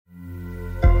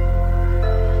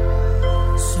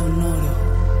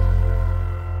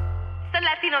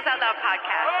Latinos Out Loud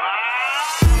podcast.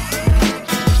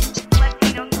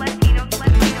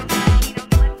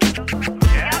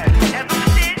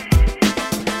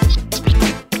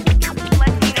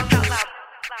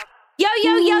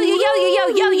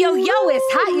 Yo, it's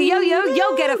hot.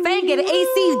 Yo, get a fan, get an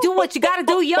AC, do what you gotta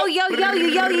do. Yo,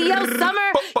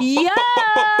 summer. Yo.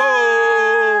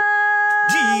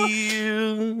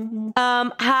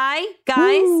 Hi,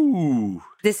 guys. Ooh.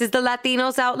 This is the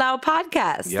Latinos Out Loud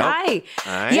podcast. Yep. Hi.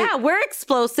 Right. Yeah, we're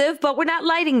explosive, but we're not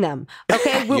lighting them.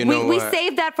 Okay, we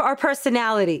save that for our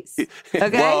personalities.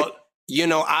 Okay. Well,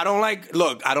 I don't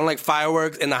like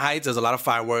fireworks in the Heights. There's a lot of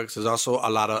fireworks. There's also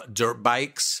a lot of dirt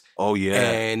bikes. Oh, yeah.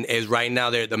 And is right now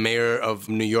the mayor of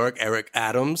New York, Eric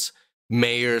Adams,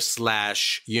 mayor /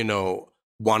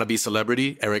 wannabe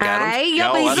celebrity, Eric Adams.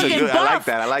 But he's looking buff.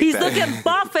 I like that. He's looking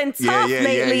buff and tough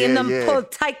lately in them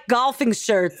tight golfing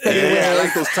shirts. I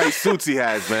like those tight suits he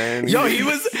has, man. Yo, he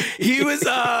did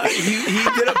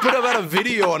put up a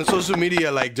video on social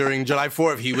media like during July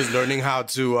 4th. He was learning how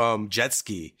to jet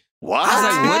ski. What? I was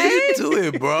like, what are you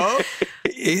doing, bro?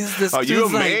 Are you a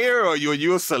mayor or are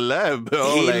you a celeb?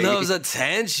 He loves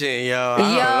attention,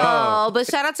 yo. But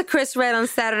shout out to Chris Red on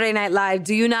Saturday Night Live.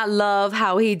 Do you not love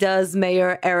how he does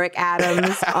Mayor Eric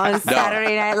Adams on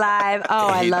Saturday Night Live? Oh,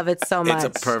 I love it so much.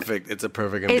 It's a perfect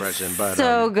impression. It's but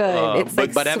so good. It's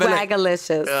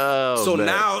swagalicious. So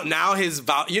now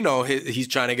he's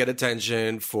trying to get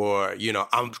attention for,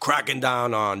 I'm cracking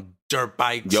down on dirt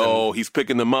bikes. Yo, he's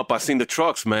picking them up. I seen the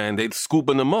trucks, man. They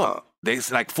scooping them up.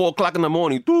 It's like 4 o'clock in the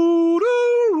morning.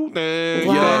 They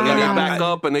back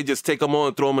up and they just take them on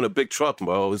and throw them in a big truck,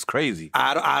 bro. It's crazy.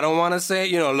 I don't want to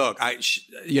say, look, I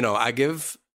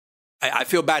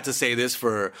feel bad to say this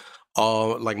for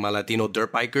all like my Latino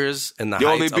dirt bikers in the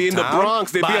Heights they be in the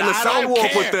Bronx. They be on the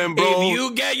sidewalk with them, bro. If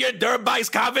you get your dirt bikes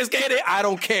confiscated, I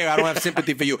don't care. I don't have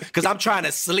sympathy for you because I'm trying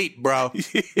to sleep, bro.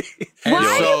 Why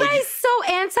are you guys so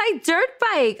anti-dirt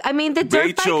bike? I mean, the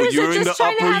dirt bikers are just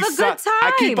trying to have a good time.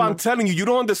 I keep on telling you, you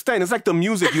don't understand. It's like the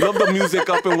music. You love the music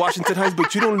up in Washington Heights,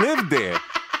 but you don't live there.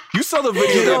 You saw the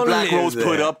video that Black Rose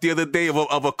put up the other day of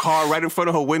a car right in front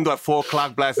of her window at 4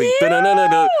 o'clock blasting. What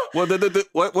was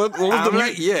the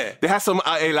music? Yeah. They had some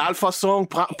El Alfa song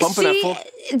pumping at 4.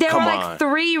 There were like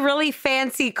 3 really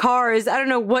fancy cars. I don't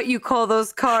know what you call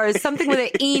those cars. Something with an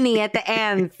Eni at the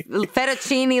end.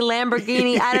 Fettuccine,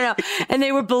 Lamborghini, I don't know. And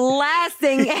they were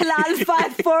blasting El Alfa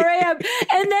at 4 a.m.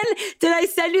 And then, did I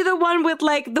send you the one with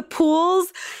like the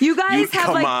pools? You guys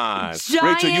have like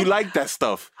giant... Rachel, you like that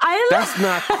stuff. That's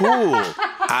not cool.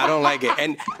 I don't like it.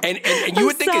 And you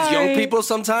would think it's young people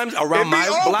sometimes around my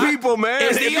block. It's the old people, man.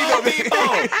 It's the old people.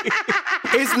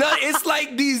 It's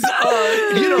like these,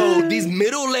 these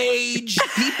middle-aged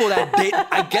people that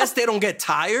I guess they don't get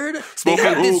tired. They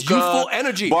have this youthful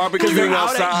energy. Barbecuing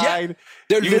outside.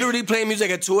 They're literally playing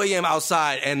music at 2 a.m.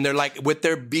 outside, and they're like with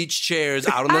their beach chairs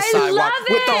out on the sidewalk.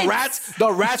 With the rats.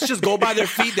 The rats just go by their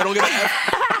feet. They don't give a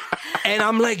F. And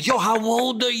I'm like, yo, how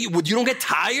old are you? You don't get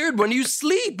tired? When do you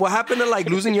sleep? What happened to like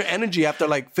losing your energy after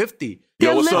like 50?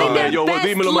 Yo, what's up, man? Yo,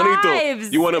 dímelo, manito.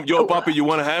 You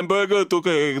want a hamburger? ¿Tú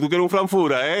quieres un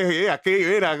frankfurter? Aquí,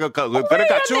 mira,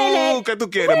 cachú, ¿qué tú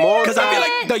quieres, amor? Because I feel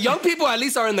like the young people at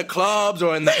least are in the clubs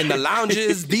or in the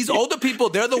lounges. These older people,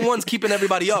 they're the ones keeping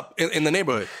everybody up in the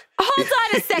neighborhood. Hold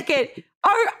on a second.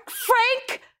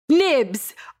 Frank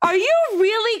Nibs, are you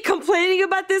really complaining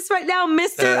about this right now,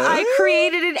 mister? I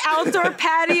created an outdoor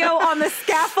patio on the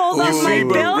scaffold of my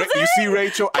building. You see,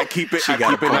 Rachel, I keep it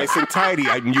nice and tidy.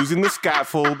 I'm using the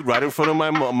scaffold right in front of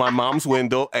my mom's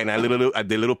window, and I did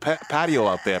a little patio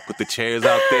out there. Put the chairs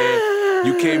out there.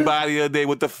 You came by the other day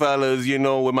with the fellas,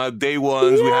 with my day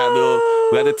ones.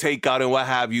 We had the takeout and what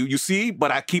have you. You see,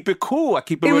 but I keep it cool. I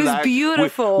keep it relaxed. It was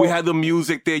beautiful. We had the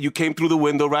music there. You came through the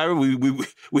window, right? We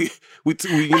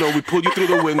pulled you through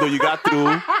the window. You got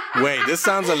through. Wait, this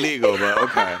sounds illegal, but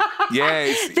okay. Yeah,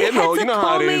 you know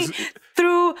how it is.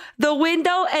 Through the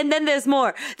window, and then there's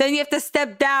more. Then you have to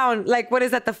step down. Like, what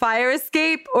is that? The fire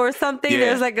escape or something? Yeah.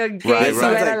 There's like a gate.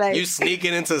 Right. You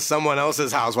sneaking into someone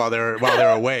else's house while they're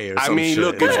away. Or some shit.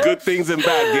 Look, it's good things and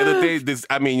bad. The other day,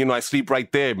 I sleep right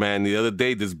there, man. The other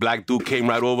day, this black dude came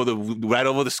right over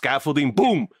the scaffolding.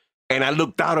 Boom. And I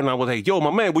looked out and I was like, yo,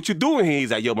 my man, what you doing here?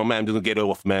 He's like, yo, my man, I'm just gonna get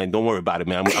off, man. Don't worry about it,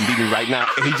 man. I'm leaving right now.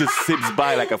 And he just sips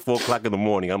by like at 4 o'clock in the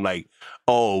morning. I'm like,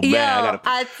 oh, man,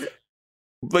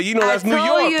 But that's New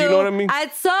York, you know what I mean? I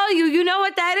saw you. You know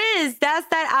what that is? That's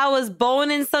that I was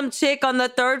boning some chick on the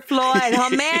 3rd floor and her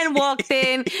man walked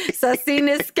in, so I seen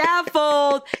this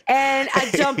scaffold and I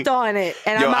jumped on it.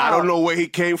 And I'm out. I don't know where he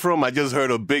came from. I just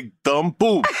heard a big thump,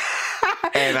 boom.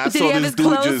 And I Did saw he have this his dude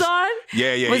clothes just on?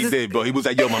 Yeah, he did, bro. He was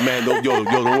like, "Yo, my man,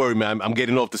 don't worry, man. I'm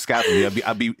getting off the scaffolding.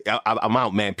 I'm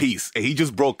out, man. Peace." And he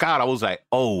just broke out. I was like,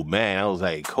 "Oh man!" I was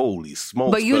like, "Holy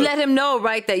smokes!" But you let him know,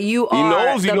 right, that you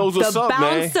are he knows what's the up,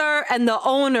 man. bouncer and the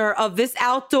owner of this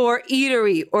outdoor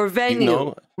eatery or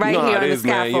venue right how here it on the is,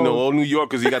 man. scaffold. All New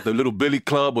Yorkers, you got the little Billy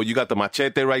Club or you got the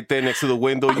machete right there next to the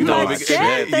window. You know,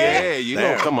 Machete?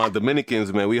 yeah, come on,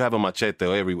 Dominicans, man. We have a machete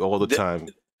all the time.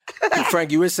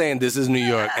 Frank, you were saying this is New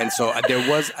York, and so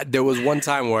there was one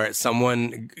time where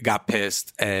someone got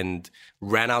pissed and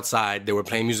ran outside. They were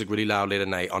playing music really loud late at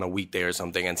night on a weekday or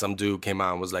something, and some dude came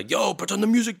out and was like, "Yo, turn the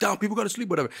music down. People gotta sleep,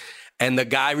 whatever." And the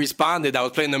guy responded that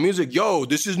was playing the music, "Yo,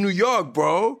 this is New York,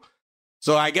 bro."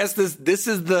 So I guess this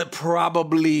is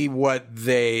probably what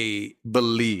they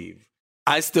believe.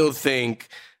 I still think,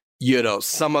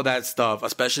 some of that stuff,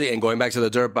 especially and going back to the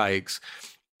dirt bikes,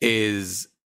 is.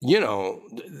 It's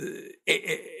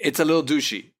a little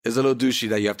douchey. It's a little douchey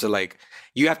that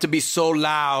you have to be so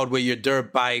loud with your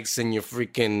dirt bikes and your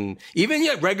freaking, even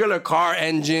your regular car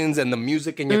engines and the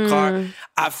music in your car.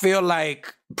 I feel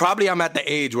like probably I'm at the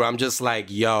age where I'm just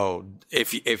like, yo,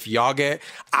 if y'all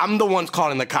I'm the ones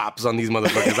calling the cops on these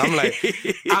motherfuckers. I'm like,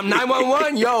 I'm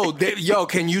 911. Yo,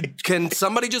 can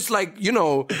somebody just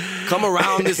come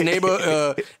around this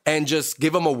neighbor and just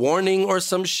give them a warning or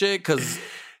some shit? Cause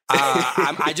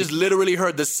I just literally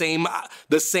heard the same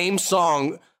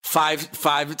song five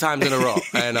times in a row,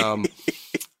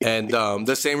 and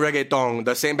the same reggaeton,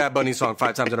 the same Bad Bunny song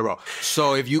 5 times in a row.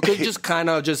 So if you could just kind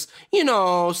of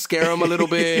scare them a little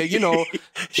bit,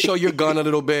 show your gun a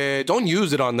little bit. Don't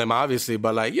use it on them, obviously,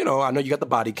 but I know you got the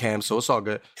body cam, so it's all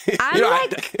good. I'm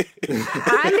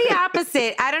the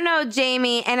opposite. I don't know,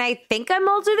 Jamie, and I think I'm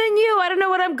older than you. I don't know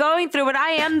what I'm going through, but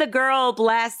I am the girl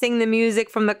blasting the music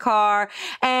from the car,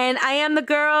 and I am the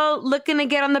girl looking to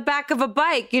get on the back of a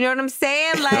bike. You know what I'm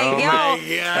saying? Like,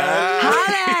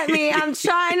 holla at me. I'm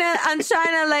trying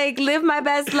to live my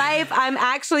best life. I'm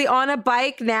actually on a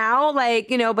bike now,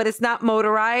 but it's not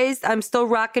motorized. I'm still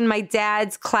rocking my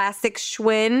dad's classic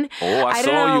Schwinn. Oh, I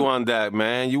saw you on that,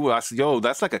 man.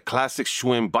 That's like a classic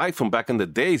Schwinn bike from back in the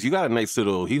days. You got a nice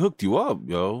he hooked you up,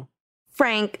 yo.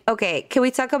 Frank, okay, can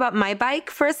we talk about my bike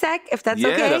for a sec, if that's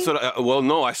okay? Yeah, that's what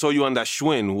no, I saw you on that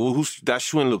Schwinn. That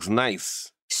Schwinn looks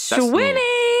nice. Schwinning!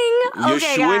 You're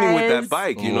okay, Schwinning guys. with that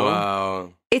bike,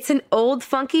 Wow. It's an old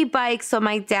funky bike. So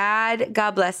my dad,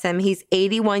 God bless him, he's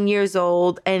 81 years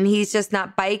old and he's just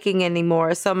not biking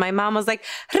anymore. So my mom was like,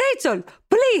 Rachel,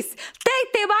 please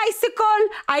take the bicycle.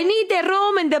 I need the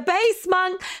room in the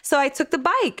basement. So I took the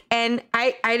bike and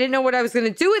I didn't know what I was going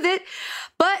to do with it,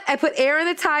 but I put air in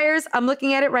the tires. I'm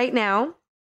looking at it right now.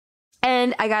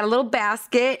 And I got a little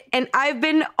basket and I've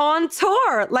been on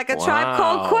tour like a Tribe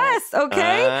Called Quest.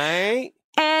 Okay. All right.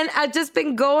 And I've just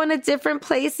been going to different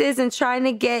places and trying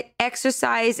to get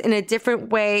exercise in a different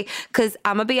way. Because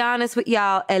I'm going to be honest with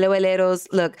y'all, LOLeros.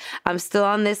 Look, I'm still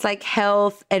on this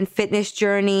health and fitness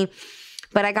journey,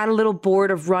 but I got a little bored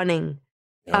of running.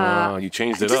 You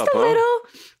changed it up, just a little.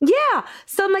 Yeah.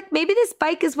 So I'm like, maybe this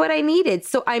bike is what I needed.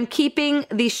 So I'm keeping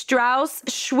the Strauss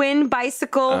Schwinn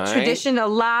bicycle tradition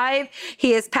alive.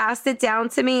 He has passed it down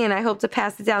to me, and I hope to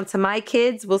pass it down to my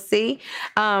kids. We'll see.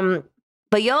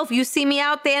 But if you see me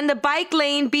out there in the bike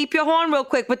lane, beep your horn real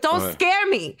quick, but don't scare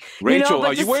me. Rachel,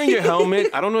 are you wearing your helmet?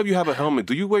 I don't know if you have a helmet.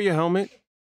 Do you wear your helmet?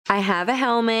 I have a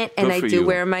helmet and I do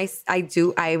wear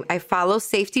I follow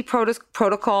safety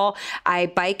protocol. I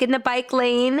bike in the bike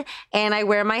lane and I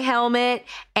wear my helmet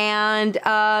and,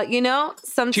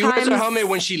 sometimes. She wears her helmet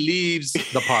when she leaves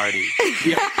the party.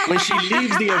 Yeah, when she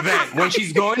leaves the event. When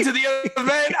she's going to the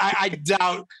event,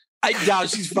 I doubt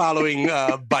she's following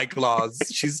bike laws.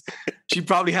 She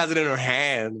probably has it in her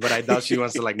hand, but I doubt she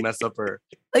wants to mess up her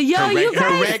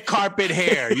red carpet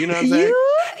hair. You know what I'm saying?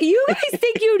 You guys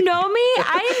think you know me?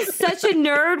 I am such a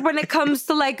nerd when it comes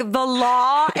to the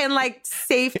law and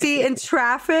safety and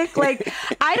traffic.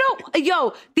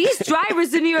 These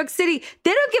drivers in New York City,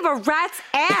 they don't give a rat's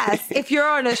ass if you're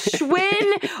on a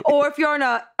Schwinn or if you're on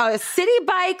a city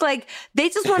bike. They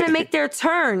just want to make their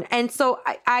turn. And so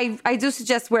I do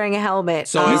suggest wearing a helmet.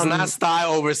 So it's not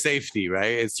style over safety,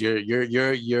 right? It's you're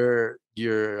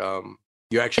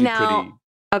actually pretty.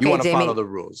 Okay, you want to Jamie, follow the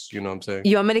rules. You know what I'm saying?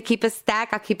 You want me to keep a stack?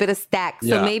 I'll keep it a stack.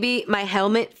 So maybe my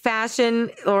helmet fashion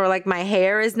or my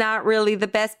hair is not really the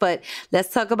best, but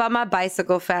let's talk about my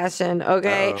bicycle fashion,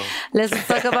 okay? Let's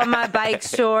talk about my bike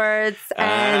shorts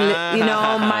and,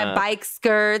 my bike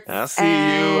skirts. I see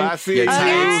you. I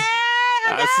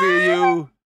see you.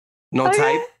 No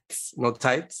tights? No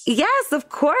tights? Yes, of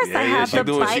course. I have the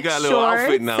bike shorts. She got a little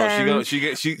outfit now.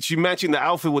 She matching the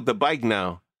outfit with the bike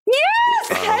now.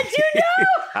 Yes, how'd you know?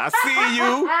 I see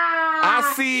you.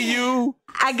 I see you.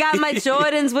 I got my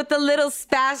Jordans with the little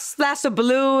splash of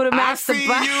blue to I match the see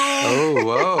bike. you. Oh,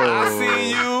 whoa. I see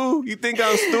you. You think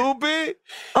I'm stupid?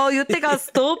 Oh, you think I'm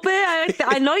stupid?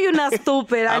 I know you're not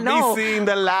stupid. I know. be seeing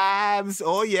the lives.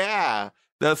 Oh, yeah.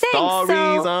 The Thanks,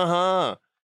 stories. so-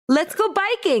 Let's go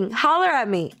biking. Holler at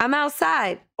me. I'm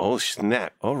outside. Oh,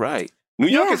 snap. All right. New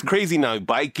York Yeah. is crazy now.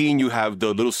 Biking, you have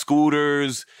the little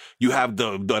scooters, you have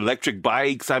the electric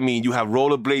bikes. I mean, you have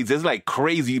rollerblades. There's like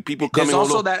crazy people coming. There's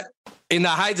also that in the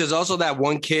Heights. There's also that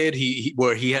one kid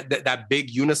where he had that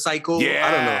big unicycle.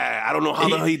 Yeah, I don't know how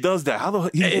the hell he does that. How the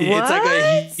hell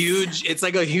It's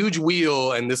like a huge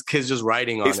wheel, and this kid's just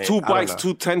riding on it. It's two bikes,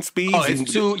 210 speeds. Oh,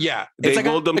 it's two. Yeah, They it's like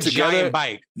rolled them a together. giant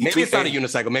bike. Maybe it's not a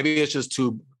unicycle. Maybe it's just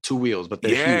two wheels. But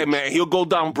they're Yeah, huge. man. He'll go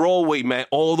down Broadway, man,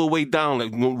 all the way down,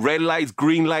 like red lights,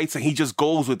 green lights, and he just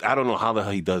goes with. I don't know how the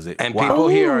hell he does it. And Wow. people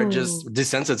here are Ooh. just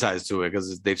desensitized to it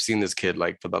because they've seen this kid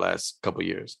like for the last couple of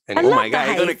years. And I Oh love my the God,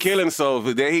 he's gonna Heights. kill himself.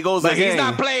 There he goes but again. he's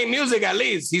not playing music. At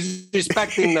least he's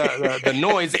respecting the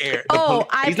noise air. Oh,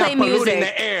 I he's play not polluting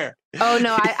music. the air. Oh,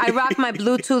 no, I rock my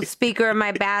Bluetooth speaker in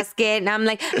my basket, and I'm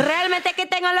like, realmente que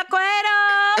tengo lo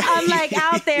cuero. I'm like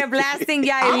out there blasting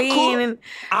Yailin.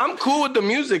 I'm cool with the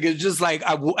music. It's just like,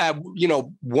 at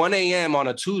 1 a.m. on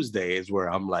a Tuesday is where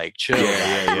I'm like, chill.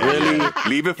 Yeah. Really?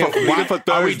 Leave it for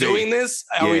Thursday. Are we doing this?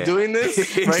 Are we Yeah. doing this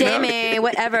right now? Jamie,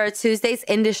 whatever. Tuesday's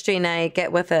industry night.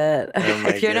 Get with it. Oh my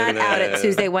If you're not out at goodness.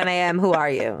 Tuesday 1 a.m., who are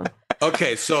you?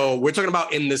 Okay, so we're talking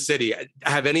about in the city.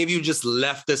 Have any of you just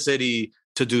left the city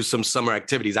to do some summer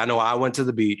activities? I know I went to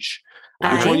the beach. Which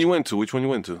Aight. one you went to? Which one you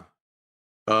went to?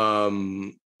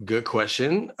 Good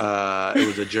question. It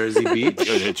was a Jersey beach.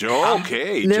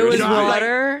 Okay. There was Jersey. I'm like-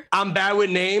 water. I'm bad with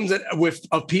names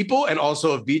of people and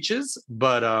also of beaches,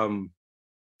 but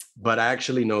I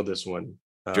actually know this one.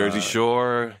 Jersey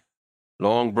Shore,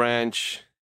 Long Branch.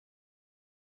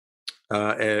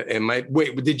 It might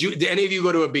wait. Did any of you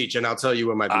go to a beach? And I'll tell you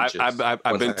where my beach is.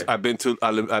 I've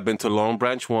been to Long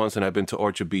Branch once, and I've been to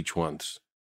Orchard Beach once.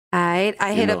 All right.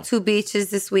 I hit know. up 2 beaches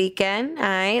this weekend. All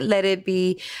right. Let it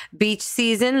be beach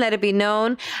season. Let it be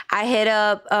known. I hit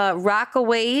up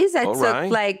Rockaways. I All took right.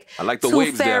 like I like the 2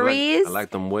 waves ferries. there. I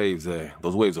like them waves there.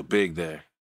 Those waves are big there.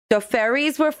 The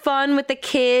ferries were fun with the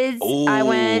kids. Ooh, I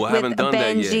went I with haven't done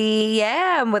that yet. Benji.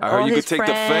 Yeah, with I all heard you his could take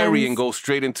friends. the ferry and go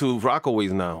straight into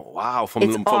Rockaways now. Wow, from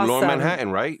It's Lower awesome.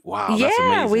 Manhattan, right? Wow, Yeah, that's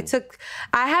amazing. we took.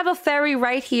 I have a ferry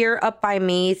right here up by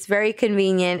me. It's very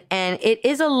convenient, and it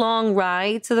is a long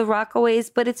ride to the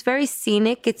Rockaways, but it's very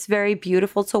scenic. It's very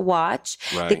beautiful to watch.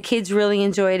 Right. The kids really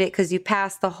enjoyed it because you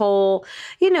pass the whole,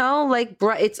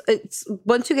 it's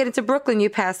once you get into Brooklyn, you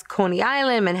pass Coney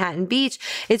Island, Manhattan Beach.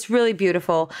 It's really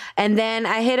beautiful, and then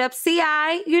I hit up CI.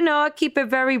 I keep it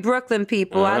very Brooklyn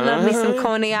people. I love me some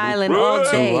Coney Island all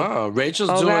Brooklyn. day. Wow, Rachel's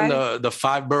Okay. doing the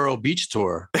 5-borough beach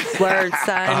tour. Word,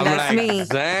 son. I'm That's like, me.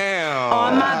 damn.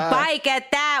 On my bike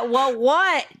at that.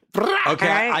 What? Okay,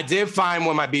 Alright. I did find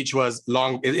where my beach was.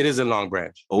 It is in Long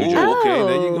Branch. New Oh, Jersey. okay,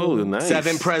 there you go. Oh. Nice.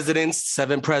 7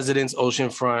 presidents,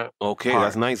 oceanfront. Okay, Park.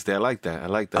 that's nice there. I like that.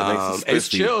 Nice and It's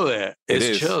spiffy. chill there. It It's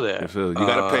is. chill there. You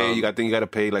gotta pay. You gotta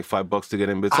pay like $5 to get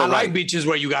in. But it's I all like right. beaches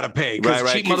where you gotta pay because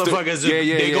Right. cheap Keeps the- motherfuckers.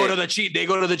 Yeah, They go yeah. to the cheap. They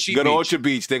go to the cheap Go to beach. Orchard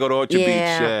Beach. They go to Orchard Yeah.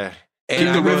 Beach. Yeah. And Keep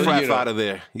I the go, riffraff you know- out of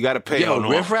there. You gotta pay. Yo, on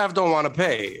all. riffraff don't want to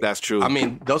pay. That's true. I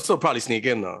mean, they'll still probably sneak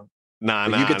in though. nah.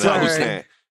 you can tell nah, who's- you can't.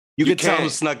 You You can tell who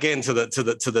can't. snuck into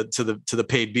the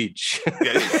paid beach.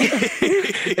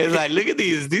 It's like, look at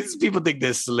these people think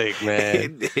they're slick,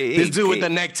 man. This dude with the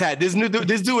neck tat. This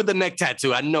dude with the neck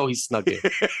tattoo. I know he snuck in.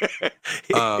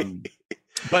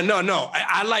 But no.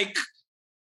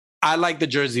 I like the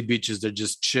Jersey beaches. They're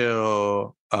just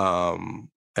chill. And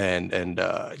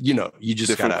you just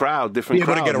different gotta crowd, be different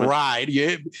able crowd. to get a man. ride.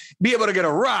 Yeah, be able to get a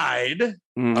ride.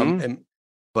 Mhm.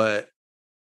 But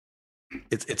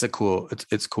it's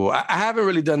cool. I haven't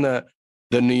really done the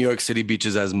New York City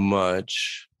beaches as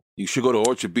much. You should go to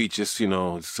Orchard Beach. It's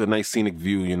it's a nice scenic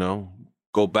view.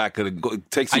 Go back. It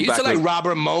takes I you used back. to like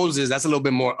Robert Moses. That's a little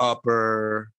bit more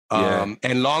upper. Yeah.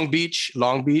 And Long Beach.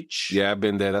 Yeah, I've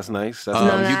been there. That's nice. That's Long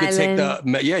nice. You could take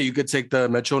Island. you could take the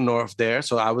Metro North there.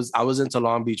 So I was into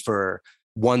Long Beach for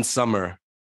one summer.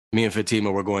 Me and Fatima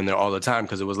were going there all the time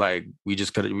because it was like we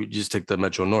just take the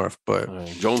Metro North. But All right.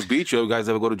 Jones Beach. You guys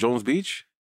ever go to Jones Beach?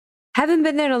 Haven't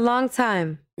been there in a long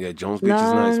time. Yeah, Jones Beach is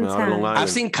nice, man. Out on Long Island. I've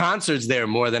seen concerts there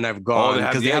more than I've gone they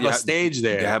have- because yeah, they have you a have- stage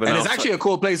there, they have and an it's outside- actually a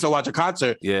cool place to watch a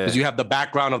concert Yeah. because you have the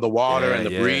background of the water Yeah, and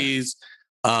the yeah. breeze.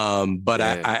 But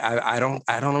Yeah. I don't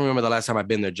remember the last time I've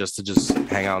been there just to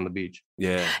hang out on the beach.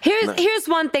 Yeah. Here's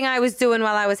one thing I was doing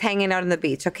while I was hanging out on the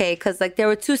beach, okay? Because there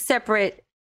were 2 separate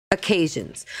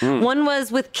occasions. One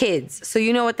was with kids. So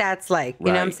you know what that's like. You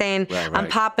know what I'm saying? Right. I'm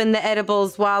popping the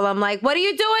edibles while I'm like, what are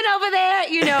you doing over there?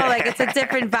 You know, like it's a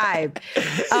different vibe.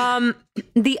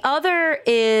 The other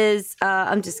is,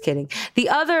 I'm just kidding. The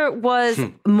other was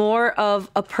more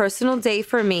of a personal day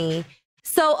for me.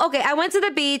 So, okay, I went to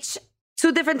the beach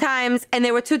 2 different times, and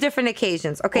there were 2 different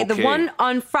occasions. Okay, the one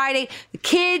on Friday, the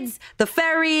kids, the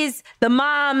ferries, the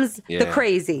moms, the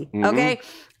crazy. Okay,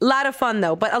 a lot of fun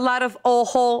though, but a lot of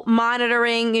whole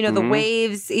monitoring. You know, the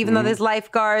waves. Even though there's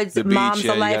lifeguards, The beach, mom's a you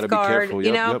gotta be lifeguard. careful.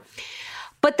 You know.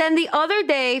 But then the other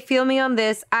day, feel me on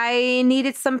this, I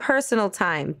needed some personal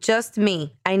time. Just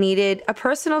me. I needed a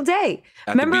personal day.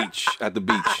 At the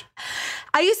beach.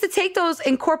 I used to take those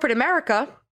in corporate America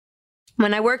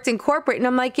when I worked in corporate, and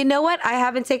I'm like, you know what? I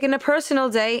haven't taken a personal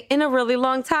day in a really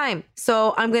long time.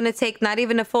 So I'm going to take not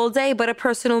even a full day, but a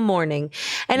personal morning.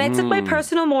 And I took my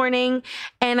personal morning,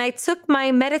 and I took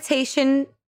my meditation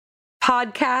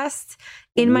podcast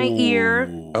in my ear.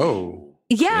 Oh.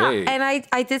 Yeah. Hey. And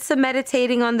I did some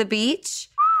meditating on the beach,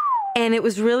 and it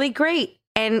was really great.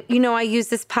 And, you know, I use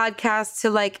this podcast to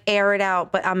like air it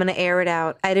out, but I'm going to air it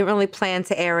out. I didn't really plan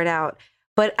to air it out.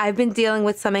 But I've been dealing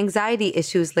with some anxiety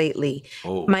issues lately.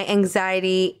 My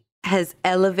anxiety has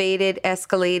elevated,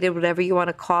 escalated, whatever you want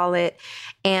to call it.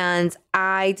 And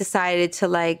I decided to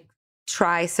like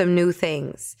try some new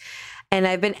things. And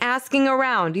I've been asking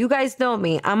around. You guys know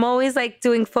me. I'm always like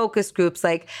doing focus groups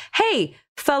like, hey,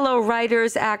 fellow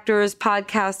writers, actors,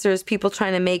 podcasters, people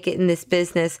trying to make it in this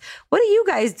business. What do you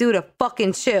guys do to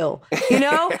fucking chill? You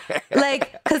know,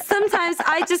 like, because sometimes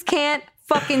I just can't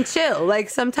fucking chill. Like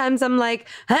sometimes I'm like,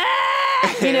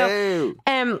 you know,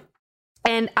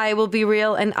 and I will be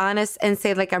real and honest and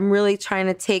say like, I'm really trying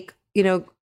to take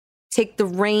the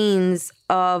reins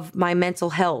of my mental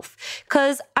health.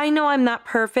 Because I know I'm not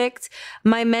perfect.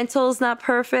 My mental is not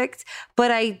perfect, but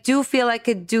I do feel I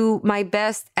could do my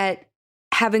best at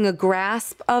having a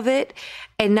grasp of it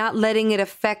and not letting it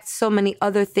affect so many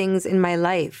other things in my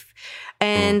life.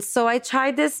 And so I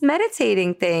tried this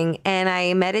meditating thing, and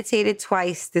I meditated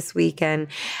twice this weekend.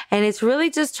 And it's really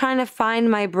just trying to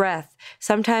find my breath.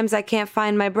 Sometimes I can't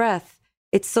find my breath.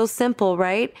 It's so simple,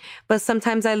 right? But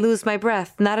sometimes I lose my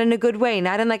breath, not in a good way,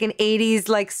 not in like an 80s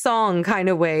like song kind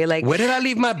of way. Like, where did I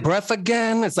leave my breath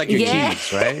again? It's like your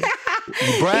keys, right?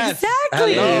 Breath.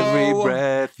 Exactly. Every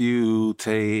breath you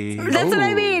take. That's what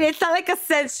I mean. It's not like a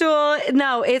sensual.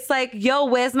 No, it's like, yo,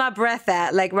 where's my breath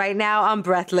at? Like right now, I'm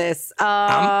breathless.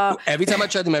 Every time I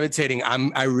try to meditating,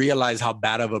 I realize how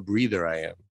bad of a breather I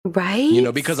am. Right. You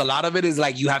know, because a lot of it is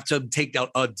like you have to take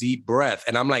a deep breath,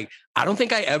 and I'm like, I don't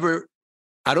think I ever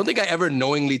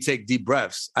knowingly take deep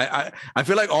breaths. I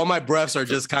feel like all my breaths are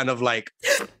just kind of like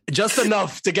just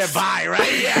enough to get by,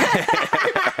 right? Yeah.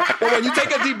 But when you take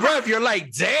a deep breath, you're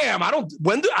like, damn,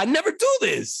 I never do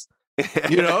this.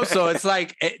 You know? So it's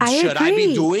like, should I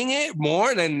be doing it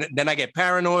more? Then I get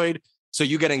paranoid. So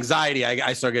you get anxiety.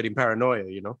 I start getting paranoia,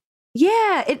 you know?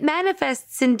 Yeah, it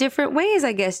manifests in different ways,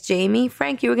 I guess, Jamie.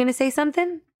 Frank, you were going to say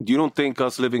something? You don't think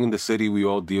us living in the city, we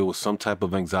all deal with some type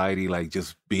of anxiety, like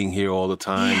just being here all the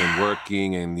time and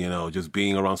working and, you know, just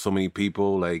being around so many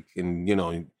people, like, and, you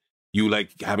know, you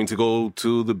like having to go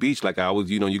to the beach. Like I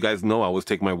was, you know, you guys know I always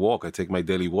take my walk. I take my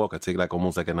daily walk. I take like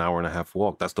almost like an hour and a half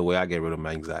walk. That's the way I get rid of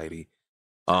my anxiety.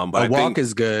 But a walk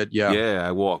is good. Yeah. Yeah,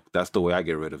 I walk. That's the way I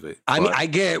get rid of it. I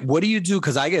mean, what do you do?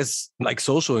 Because I guess like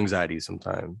social anxiety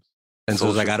sometimes. And so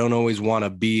it's like, I don't always want to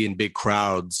be in big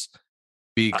crowds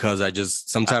because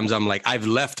sometimes I'm like, I've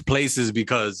left places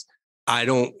because I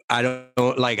don't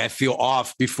like, I feel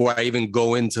off before I even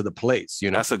go into the place,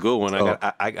 you know? That's a good one. So,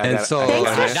 thanks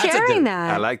for sharing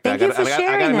that. I like that. Thank you for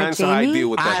sharing that, Jamie. I deal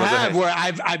with that. I have where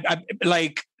I've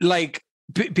like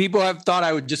people have thought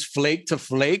I would just flake to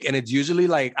flake, and it's usually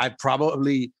like I don't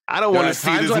want to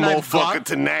see this motherfucker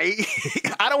tonight.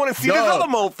 I don't want to see this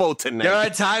other mofo tonight. There are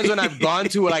times when I've gone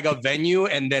to like a venue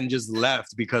and then just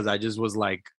left because I just was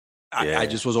like, I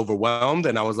just was overwhelmed,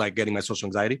 and I was like getting my social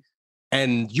anxiety.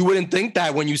 And you wouldn't think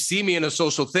that when you see me in a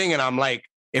social thing, and I'm like,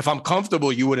 if I'm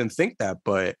comfortable, you wouldn't think that,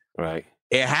 but right,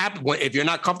 it happens. If you're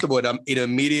not comfortable with them, it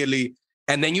immediately,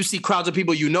 and then you see crowds of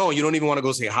people, you know, and you don't even want to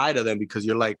go say hi to them because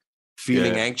you're like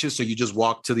feeling anxious. So you just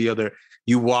walk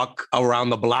you walk around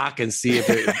the block and see if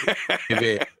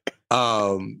it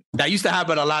that used to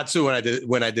happen a lot too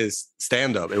when I did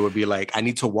stand up. It would be like, I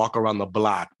need to walk around the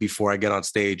block before I get on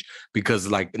stage because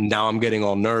like now I'm getting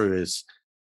all nervous.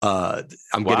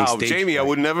 I'm getting stage Jamie, fright. I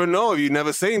would never know if you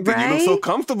never say anything. You look so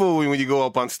comfortable when you go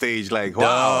up on stage. Like,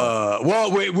 wow.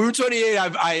 Well, wait, Route 28,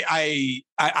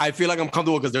 I feel like I'm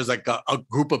comfortable because there's like a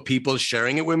group of people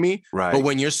sharing it with me. Right. But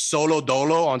when you're solo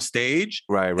dolo on stage,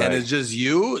 Right. and it's just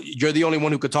you're the only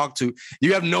one who could talk to.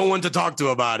 You have no one to talk to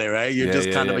about it, right? You're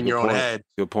just kind of in your own head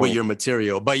with your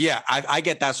material. But yeah, I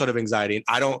get that sort of anxiety.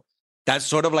 And that's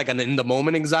sort of like an in the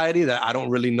moment anxiety that I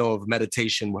don't really know if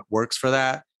meditation works for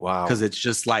that. Wow. Because it's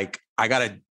just like, I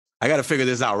gotta figure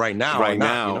this out right now. Right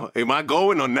now. You know? Am I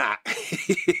going or not?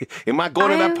 Am I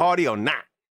going to that party or not?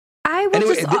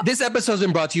 Anyway, this episode's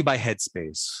been brought to you by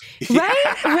Headspace.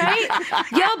 Right?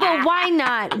 Yo, but why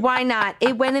not? Why not?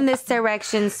 It went in this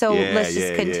direction, so let's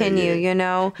just continue, you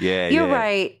know? Yeah, You're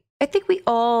right. I think we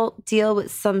all deal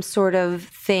with some sort of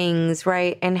things,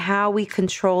 right? And how we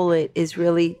control it is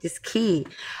really just key.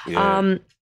 Yeah.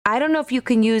 I don't know if you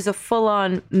can use a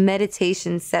full-on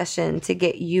meditation session to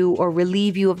get you or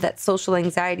relieve you of that social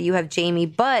anxiety you have, Jamie.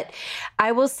 But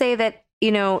I will say that,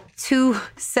 2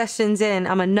 sessions in,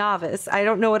 I'm a novice. I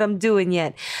don't know what I'm doing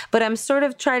yet. But I'm sort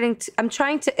of trying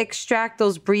to extract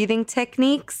those breathing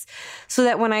techniques so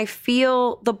that when I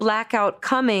feel the blackout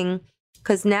coming,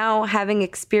 because now having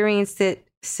experienced it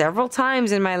several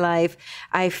times in my life,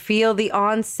 I feel the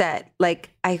onset. Like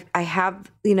I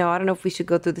have, I don't know if we should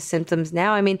go through the symptoms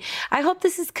now. I mean, I hope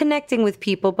this is connecting with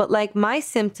people, but like my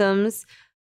symptoms,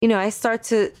 I start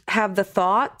to have the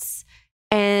thoughts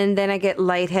and then I get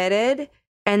lightheaded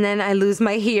and then I lose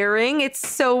my hearing. It's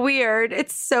so weird.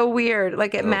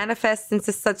 Like it manifests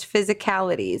into such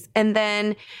physicalities. And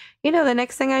then, the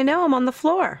next thing I know, I'm on the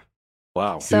floor.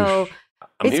 Wow. So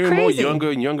I'm hearing crazy. more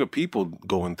younger and younger people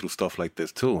going through stuff like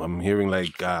this too. I'm hearing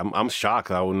like, I'm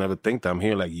shocked. I would never think that. I'm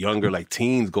hearing like younger, like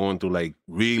teens going through like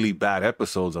really bad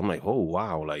episodes. I'm like, oh,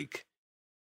 wow. Like,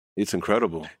 it's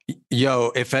incredible.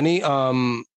 Yo, if any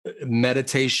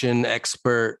meditation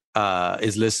expert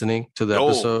is listening to the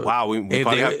episode. Wow. We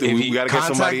probably have to, we got to get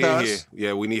somebody in here.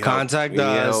 Yeah, we need help. Contact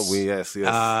us. Yes.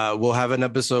 We'll have an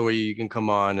episode where you can come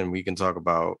on and we can talk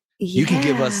about, you can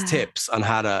give us tips on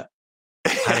how to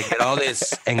get all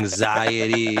this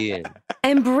anxiety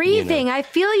and breathing. I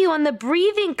feel you on the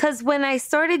breathing because when I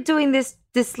started doing this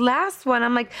last one,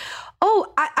 I'm like,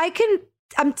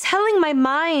 I'm telling my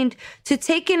mind to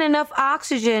take in enough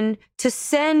oxygen to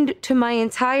send to my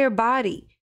entire body.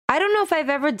 I don't know if I've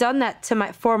ever done that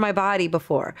for my body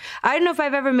before. I don't know if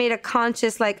I've ever made a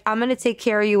conscious, like, I'm going to take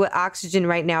care of you with oxygen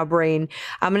right now, brain.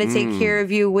 I'm going to take care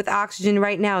of you with oxygen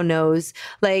right now, nose.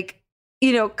 Like,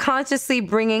 consciously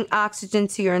bringing oxygen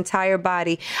to your entire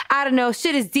body. I don't know.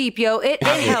 Shit is deep, yo. It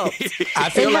helps. I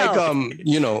feel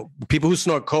people who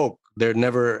snort coke, they're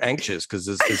never anxious because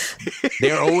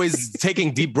they're always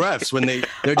taking deep breaths when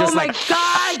they're just like, oh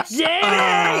my God,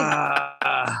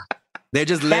 Jamie! They're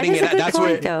just letting it out.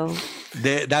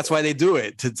 That's why they do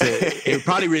it. It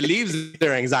probably relieves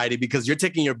their anxiety because you're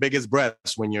taking your biggest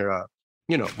breaths when you're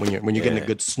when you're getting a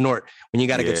good snort, when you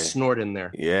got a good snort in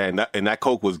there. Yeah, and that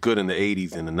coke was good in the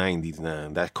 80s and the 90s now.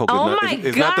 That coke is not the same.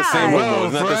 It's not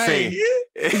the same.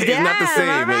 It's not the same.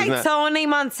 All right, Tony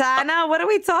Montana. What are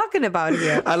we talking about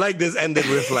here? I like this ended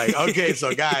with like, okay,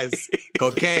 so guys,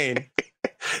 cocaine.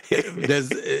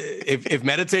 If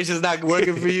meditation is not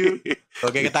working for you,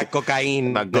 okay, get that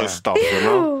cocaine. That good stuff, they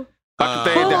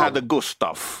had the good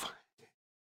stuff.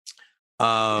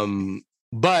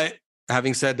 But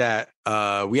having said that,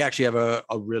 we actually have a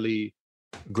really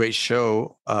great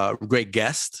show, great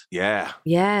guest. Yeah.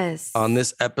 Yes. On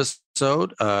this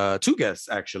episode, 2 guests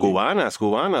actually. Cubanas,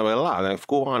 ¿verdad? They're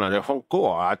Cubana. They're from Cuba.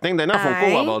 I think they're not from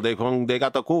Cuba, but they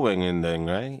got the Cuban in them,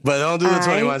 right? But don't do the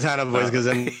Tony Montana voice because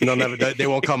then they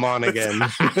won't come on again.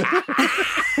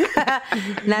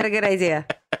 Not a good idea.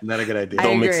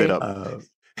 Don't mix it up.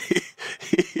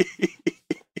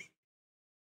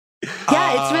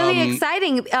 Yeah, it's really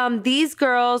exciting. These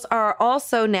girls are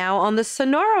also now on the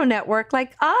Sonoro network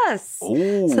like us.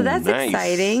 Ooh, so that's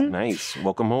exciting. Nice.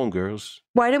 Welcome home, girls.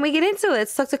 Why don't we get into it?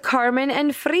 Let's talk to Carmen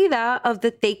and Fryda of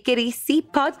the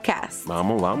Teikirisi podcast.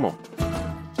 Vamos.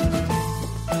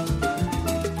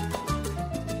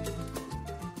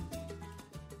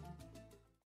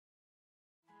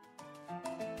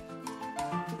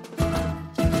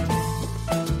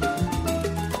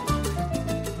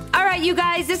 You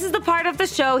guys, this is the part of the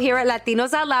show here at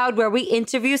Latinos Out Loud where we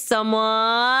interview someone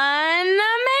amazing.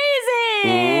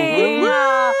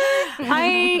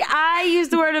 I use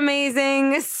the word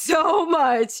amazing so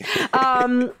much.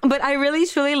 But I really,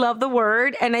 truly love the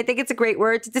word. And I think it's a great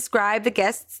word to describe the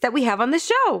guests that we have on the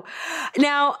show.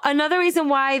 Now, another reason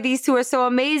why these two are so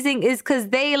amazing is because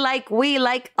they, like we,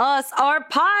 like us, are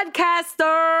podcasters.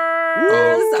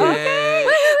 Okay.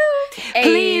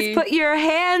 Please put your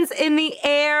hands in the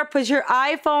air, put your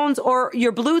iPhones or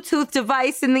your Bluetooth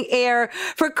device in the air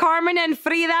for Carmen and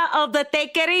Fryda of the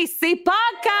Teikirisi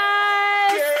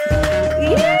podcast.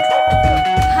 Yeah.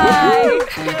 Hi.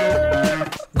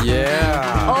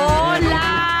 Yeah.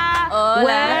 Hola.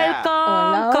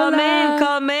 Welcome.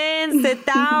 Come in. Sit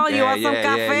down. You want some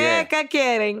café? ¿Qué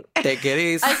quieren?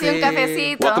 Teikirisi. Así un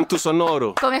cafecito. Welcome to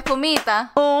Sonoro. Con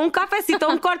espumita. Un cafecito,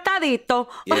 un cortadito.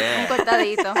 Un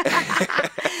cortadito.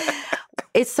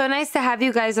 It's so nice to have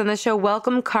you guys on the show.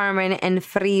 Welcome, Carmen and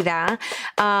Fryda.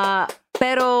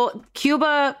 Pero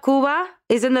Cuba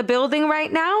is in the building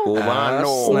right now.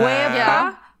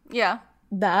 Cubano. Yeah.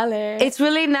 Dale. It's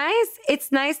really nice.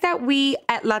 It's nice that we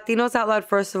at Latinos Out Loud,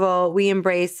 first of all, we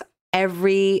embrace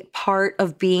every part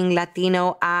of being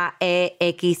Latino, A, E,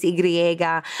 X,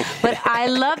 Y. But I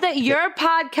love that your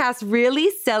podcast really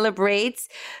celebrates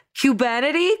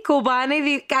Cubanity.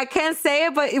 I can't say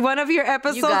it, but one of your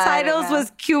episode titles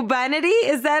was Cubanity.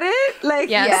 Is that it? Like,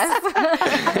 yes.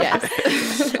 Yes.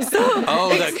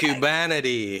 The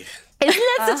Cubanity. Isn't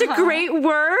that such a great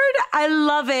word? I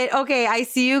love it. Okay, I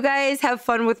see you guys have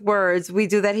fun with words. We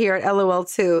do that here at LOL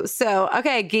too. So,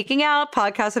 okay, geeking out,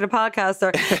 podcaster to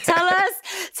podcaster.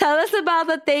 Tell us about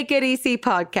the Teikirisi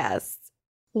podcast.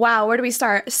 Wow, where do we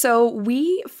start? So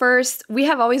we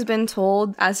have always been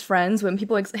told as friends when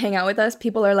people hang out with us,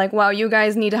 people are like, wow, you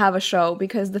guys need to have a show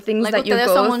because the things Like that you ustedes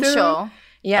go son un through. show.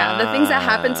 Yeah, the things that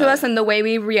happen to us and the way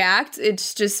we react,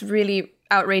 it's just really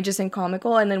outrageous and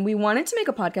comical. And then we wanted to make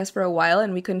a podcast for a while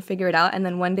and we couldn't figure it out. And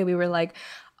then one day we were like,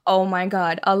 oh my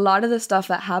God, a lot of the stuff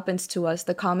that happens to us,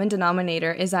 the common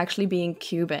denominator is actually being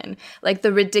Cuban. Like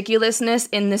the ridiculousness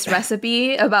in this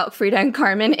recipe about Fryda and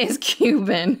Carmen is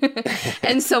Cuban.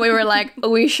 And so we were like,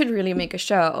 we should really make a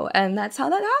show. And that's how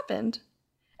that happened.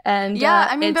 And yeah,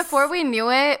 I mean, before we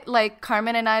knew it, like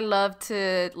Carmen and I love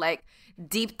to like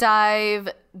deep dive,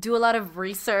 do a lot of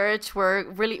research. We're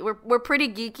pretty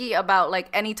geeky about like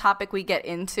any topic we get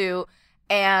into.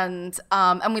 And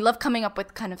we love coming up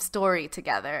with kind of story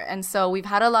together. And so we've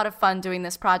had a lot of fun doing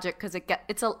this project because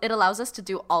it allows us to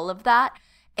do all of that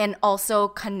and also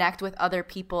connect with other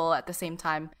people at the same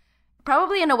time.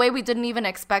 Probably in a way we didn't even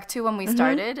expect to when we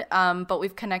started, but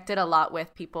we've connected a lot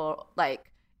with people like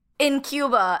in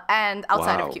Cuba and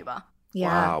outside of Cuba.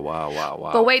 Yeah. Wow.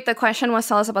 But wait, the question was,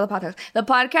 tell us about the podcast. The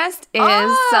podcast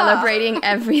is celebrating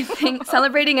everything,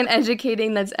 celebrating and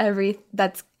educating.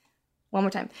 One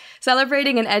more time.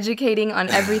 Celebrating and educating on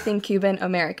everything Cuban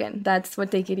American. That's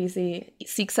what Teikirisi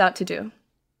seeks out to do.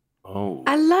 Oh.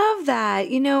 I love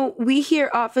that. You know, we here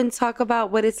often talk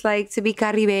about what it's like to be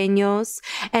Caribeños.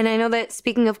 And I know that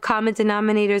speaking of common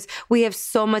denominators, we have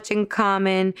so much in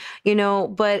common, you know,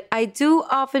 but I do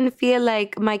often feel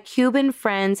like my Cuban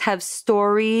friends have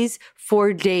stories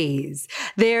for days.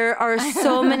 There are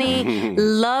so many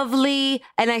lovely,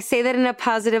 and I say that in a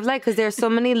positive light because there are so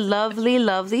many lovely,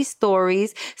 lovely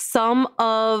stories, some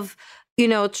of, you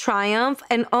know, triumph,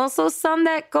 and also some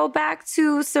that go back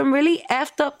to some really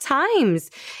effed up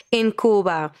times in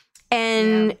Cuba.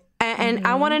 And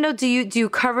I want to know, do you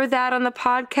cover that on the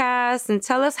podcast? And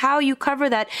tell us how you cover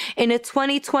that in a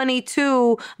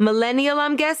 2022 millennial,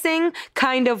 I'm guessing,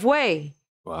 kind of way.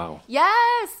 Wow.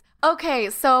 Yes. Okay,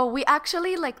 so we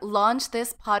actually like launched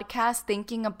this podcast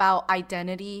thinking about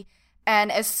identity,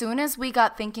 and as soon as we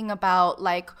got thinking about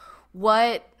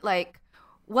what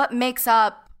makes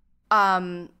up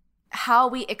how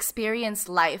we experience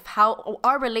life, how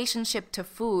our relationship to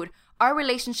food, our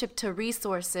relationship to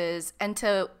resources, and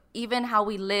to even how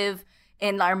we live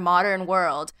in our modern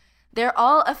world, they're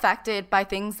all affected by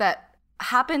things that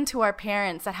happened to our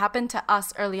parents, that happened to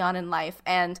us early on in life.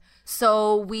 And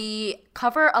so we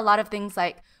cover a lot of things,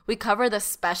 like we cover the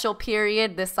special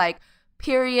period, this like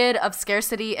period of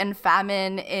scarcity and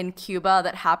famine in Cuba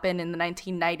that happened in the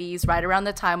 1990s, right around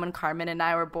the time when Carmen and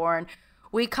I were born.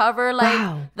 We cover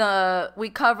the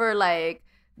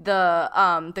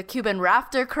Cuban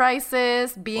rafter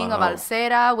crisis, being a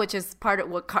balsera, which is part of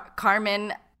what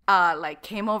Carmen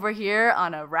came over here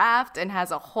on a raft and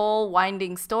has a whole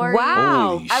winding story.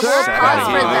 Wow. I will pause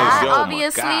for that, Oh,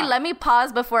 obviously. Let me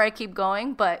pause before I keep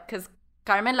going, but because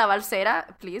Carmen la balsera,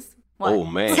 please. What? Oh,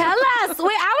 man. Tell us. Wait,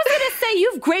 I was going to say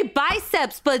you have great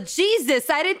biceps, but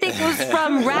Jesus, I didn't think it was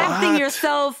from rafting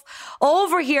yourself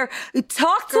over here.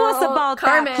 Talk to us about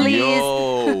Carmen. that, please.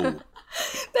 Yo.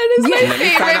 That is my Let me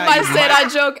favorite find out you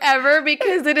balsera joke ever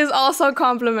because it is also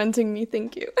complimenting me.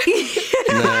 Thank you. Because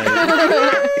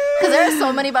there are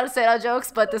so many balsera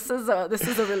jokes, but this is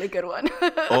a really good one.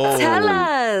 Oh, Tell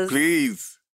us.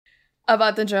 please.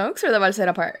 About the jokes or the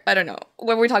balsera part? I don't know.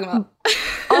 What were we talking about?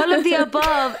 All of the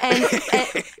above. And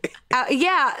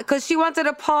yeah, because she wanted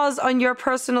to pause on your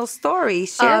personal story.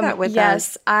 Share that with us.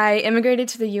 Yes, I immigrated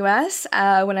to the U.S.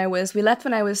 We left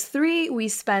when I was 3. We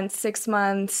spent 6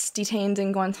 months detained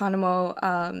in Guantanamo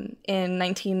in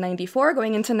 1994,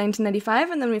 going into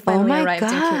 1995, and then we finally arrived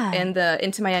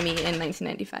into Miami in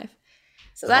 1995.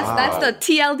 So that's the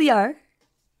TLDR.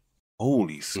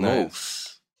 Holy smokes.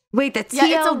 Wait, the Yeah,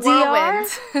 it's a TLDR? whirlwind.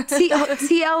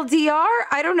 TLDR?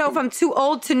 I don't know if I'm too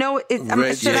old to know.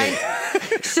 Should I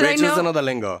Rachel's know? another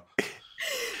lingo.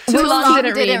 Too long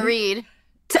Didn't read.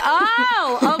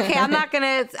 Oh, okay. I'm not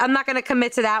gonna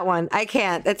commit to that one. I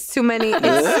can't. It's too many.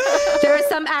 There are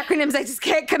some acronyms I just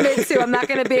can't commit to. I'm not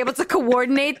gonna be able to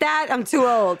coordinate that. I'm too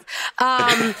old.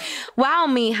 Wow,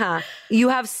 mija, you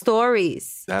have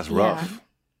stories. That's rough.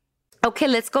 Okay,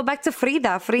 let's go back to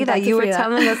Fryda. Fryda, you were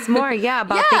telling us more,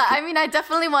 about I mean, I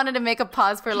definitely wanted to make a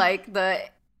pause for like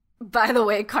by the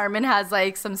way, Carmen has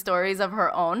like some stories of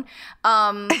her own.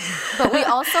 But we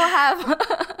also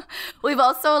we've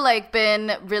also like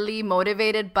been really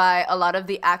motivated by a lot of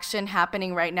the action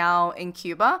happening right now in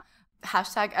Cuba.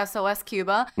 #SOS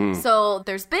Cuba. So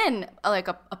there's been like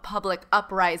a public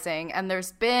uprising, and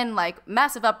there's been like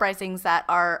massive uprisings that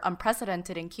are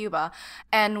unprecedented in Cuba.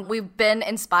 And we've been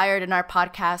inspired in our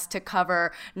podcast to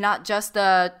cover not just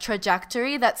the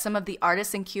trajectory that some of the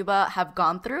artists in Cuba have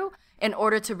gone through in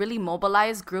order to really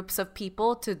mobilize groups of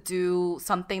people to do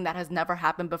something that has never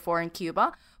happened before in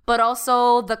Cuba, but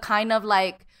also the kind of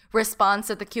like response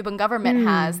that the Cuban government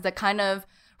has, the kind of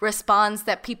response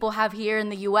that people have here in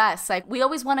the US. Like, we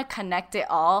always want to connect it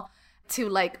all to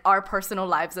like our personal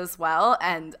lives as well,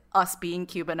 and us being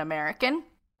Cuban American.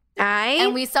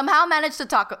 And we somehow managed to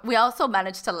talk. We also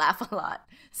managed to laugh a lot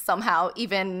somehow,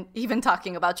 even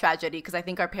talking about tragedy, because I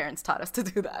think our parents taught us to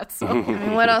do that. So I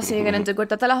mean, what else are you gonna do?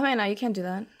 Cortate las venas? You can't do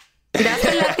that. That's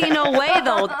the Latino way,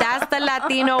 though. That's the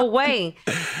Latino way.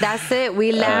 That's it.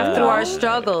 We laugh through our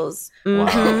struggles.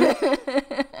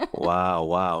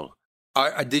 Wow.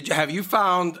 Have you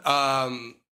found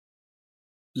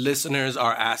listeners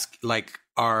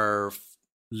are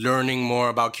learning more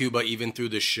about Cuba even through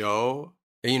the show?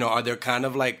 You know, are there kind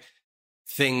of like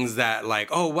things that like,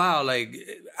 oh wow, like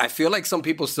I feel like some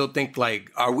people still think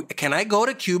like, can I go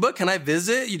to Cuba? Can I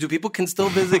visit? Do people can still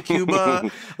visit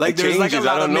Cuba? Like there's like a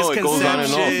lot of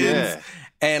misconceptions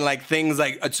and like things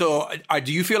like, so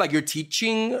do you feel like you're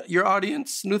teaching your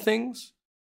audience new things?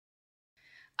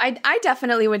 I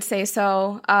definitely would say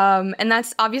so. And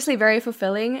that's obviously very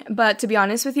fulfilling. But to be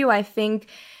honest with you, I think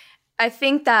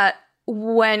that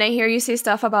when I hear you say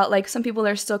stuff about like some people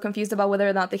are still confused about whether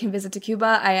or not they can visit to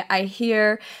Cuba, I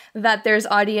hear that there's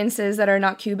audiences that are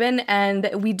not Cuban, and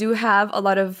we do have a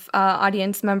lot of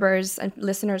audience members and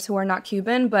listeners who are not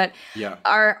Cuban, but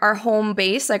our home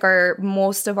base, like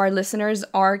most of our listeners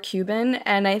are Cuban.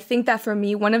 And I think that for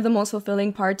me, one of the most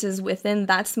fulfilling parts is within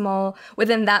that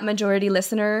majority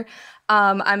listener,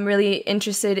 I'm really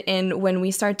interested in when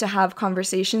we start to have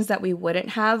conversations that we wouldn't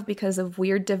have because of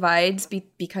weird divides,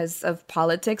 because of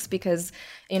politics, because,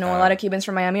 you know, a lot of Cubans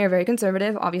from Miami are very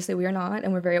conservative. Obviously, we are not,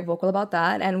 and we're very vocal about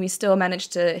that. And we still manage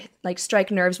to, like,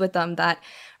 strike nerves with them that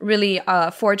really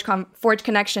forge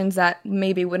connections that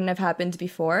maybe wouldn't have happened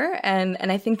before. And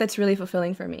I think that's really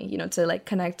fulfilling for me, you know, to, like,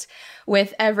 connect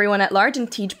with everyone at large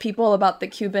and teach people about the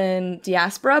Cuban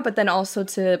diaspora, but then also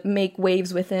to make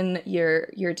waves within your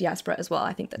diaspora as well.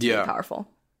 I think that's really powerful.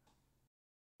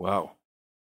 Wow.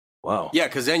 Yeah,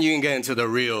 because then you can get into the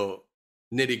real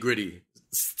nitty-gritty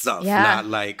stuff, not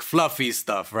like fluffy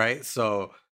stuff, right?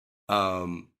 So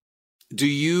do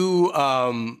you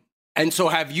and so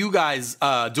have you guys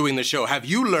doing the show, have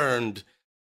you learned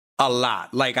a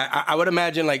lot? Like I would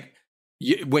imagine, like,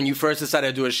 when you first decided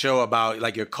to do a show about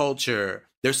like your culture,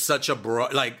 there's such a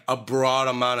broad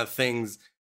amount of things,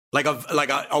 like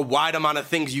a wide amount of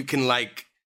things you can, like,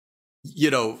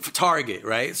 you know, target,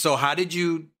 right? So how did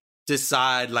you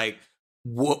decide like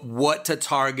what to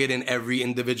target in every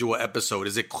individual episode?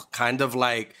 Is it kind of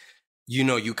like, you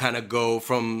know, you kind of go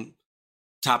from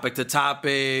topic to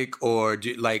topic, or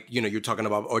do, like, you know, you're talking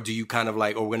about, or do you kind of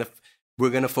like, or we're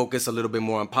gonna focus a little bit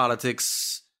more on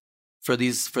politics for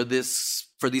these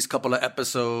couple of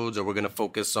episodes, or we're gonna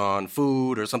focus on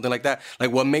food or something like that?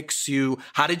 Like, what makes you?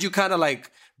 How did you kind of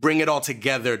like bring it all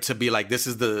together to be like, this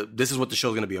is what the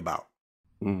show's gonna be about?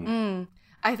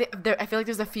 I feel like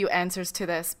there's a few answers to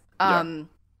this.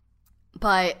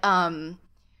 but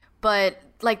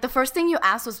like the first thing you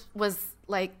asked was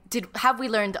like, have we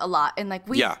learned a lot? And like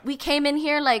we came in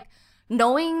here like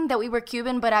knowing that we were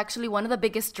Cuban, but actually one of the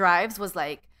biggest drives was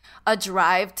like a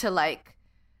drive to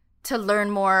learn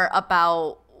more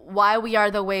about why we are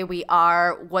the way we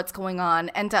are, what's going on,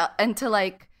 and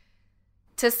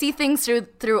to see things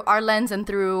through our lens and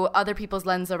through other people's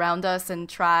lens around us and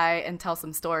try and tell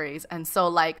some stories. And so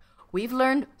like we've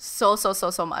learned so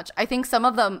much. I think some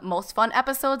of the most fun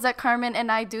episodes that Carmen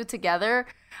and I do together,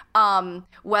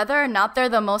 whether or not they're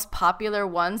the most popular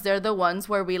ones, they're the ones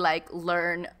where we like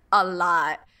learn a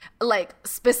lot, like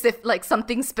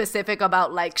something specific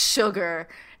about like sugar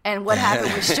and what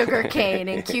happened with sugar cane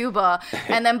in Cuba.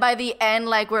 And then by the end,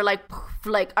 like we're like, poof,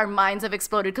 like our minds have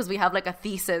exploded because we have like a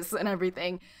thesis and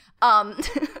everything.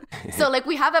 So like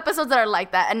we have episodes that are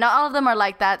like that, and not all of them are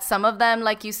like that. Some of them,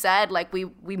 like you said, like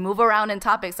we move around in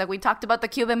topics. Like we talked about the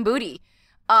Cuban booty.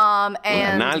 And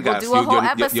we'll do a whole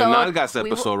episode. Your nalgas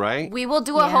episode, right? We will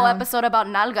do a whole episode about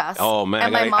nalgas. Oh man,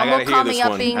 and my mom will call me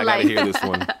up being like, I gotta hear this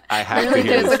one. I have to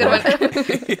hear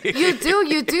this one.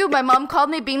 You do. My mom called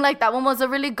me being like, that one was a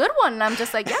really good one. And I'm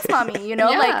just like, yes, mommy, you know,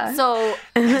 like, so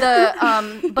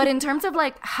but in terms of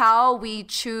like how we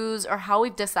choose or how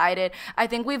we've decided, I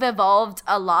think we've evolved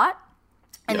a lot.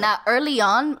 And that early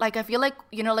on, like, I feel like,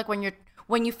 you know, like when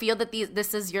you feel that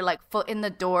this is your like foot in the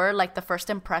door, like the first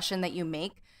impression that you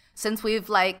make, since we've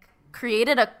like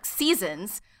created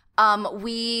seasons,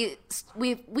 we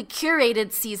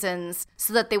curated seasons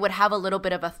so that they would have a little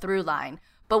bit of a through line,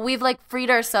 but we've like freed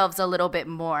ourselves a little bit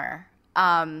more,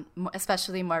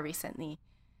 especially more recently.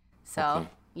 So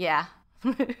yeah.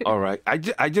 All right.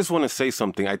 I just want to say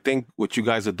something. I think what you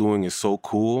guys are doing is so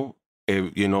cool,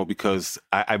 you know, because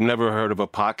I've never heard of a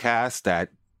podcast that,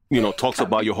 you know, talks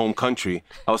about your home country.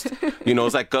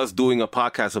 It's like us doing a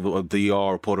podcast of DR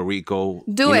or Puerto Rico.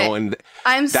 And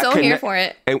I'm so here for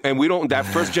it. And we don't, that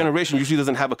first generation usually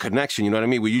doesn't have a connection. You know what I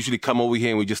mean? We usually come over here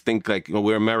and we just think like, you know,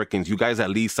 we're Americans. You guys at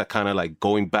least are kind of like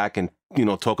going back and, you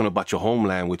know, talking about your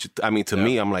homeland, which, I mean, to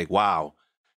me, I'm like, wow.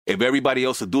 If everybody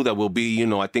else would do that, we'll be, you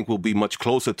know, I think we'll be much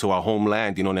closer to our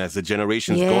homeland, you know, and as the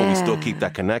generations go, we still keep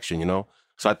that connection, you know?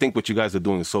 So I think what you guys are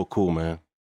doing is so cool, man.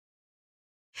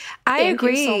 I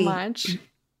agree so much.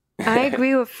 I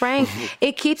agree with Frank.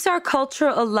 It keeps our culture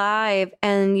alive,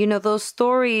 and you know those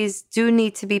stories do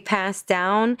need to be passed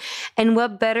down. And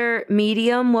what better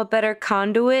medium, what better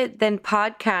conduit than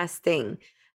podcasting?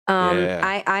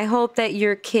 I hope that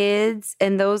your kids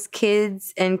and those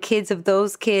kids and kids of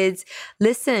those kids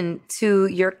listen to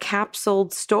your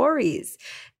capsuled stories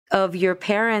of your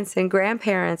parents and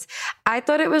grandparents. I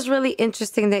thought it was really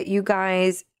interesting that you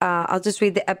guys, I'll just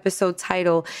read the episode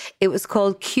title. It was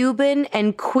called Cuban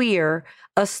and Queer,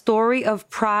 A Story of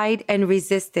Pride and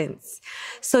Resistance.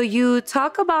 So you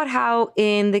talk about how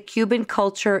in the Cuban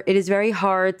culture, it is very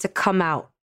hard to come out.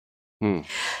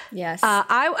 Yes.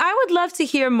 I would love to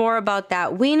hear more about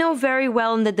that. We know very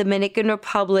well in the Dominican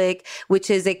Republic,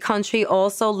 which is a country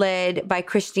also led by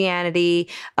Christianity,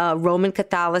 Roman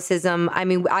Catholicism. I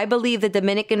mean, I believe the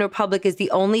Dominican Republic is the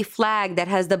only flag that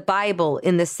has the Bible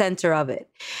in the center of it.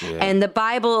 Yeah. And the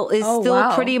Bible is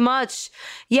pretty much,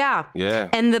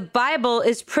 and the Bible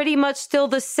is pretty much still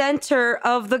the center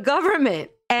of the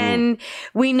government. And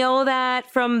we know that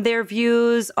from their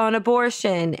views on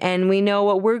abortion, and we know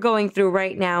what we're going through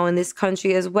right now in this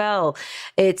country as well.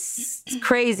 It's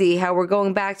crazy how we're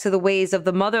going back to the ways of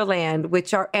the motherland,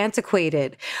 which are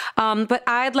antiquated. But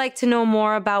I'd like to know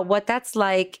more about what that's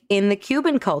like in the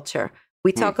Cuban culture.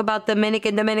 We talk about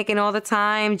Dominican all the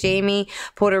time, Jamie,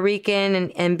 Puerto Rican,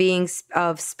 and being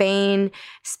of Spain,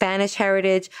 Spanish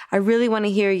heritage. I really want to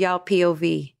hear y'all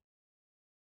POV.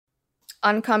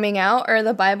 On coming out, or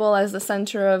the Bible as the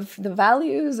center of the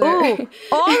values? Or? Ooh,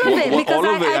 all of it. Because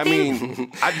I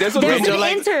think there's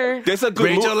a good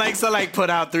Rachel likes to like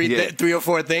put out three or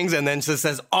four things and then just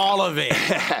says all of it.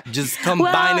 Just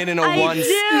combine it in a one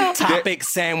topic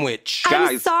sandwich.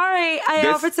 I'm sorry. I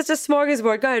offered such a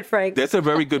smorgasbord. Go ahead, Frank. There's a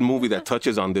very good movie that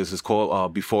touches on this. It's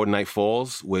called Before Night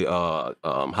Falls with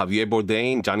Javier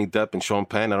Bardem, Johnny Depp, and Sean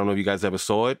Penn. I don't know if you guys ever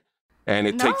saw it. And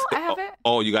it takes. I haven't.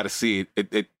 Oh, you got to see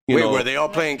it. Wait, were they all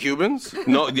playing Cubans?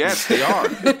 No, yes, they are.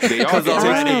 They are. Because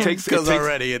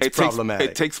already it's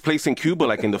problematic. It takes place in Cuba,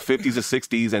 like in the 50s or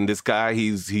 60s, and this guy,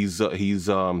 he's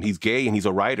gay and he's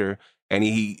a writer, and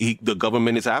the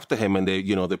government is after him, and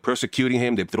they're persecuting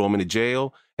him. They throw him into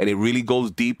jail, and it really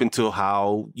goes deep into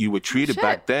how you were treated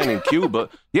back then in Cuba.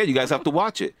 Yeah, you guys have to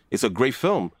watch it. It's a great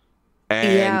film.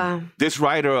 And this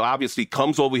writer obviously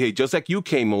comes over here just like you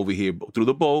came over here through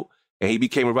the boat, and he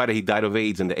became a writer. He died of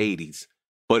AIDS in the 80s.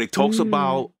 But it talks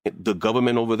about the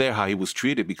government over there, how he was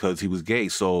treated because he was gay.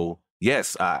 So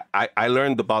yes, I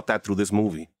learned about that through this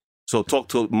movie. So talk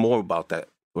to more about that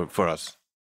for us.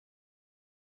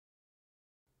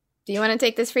 Do you want to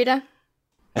take this, Fryda?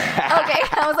 Okay,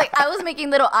 I was making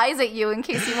little eyes at you in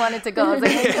case you wanted to go. I was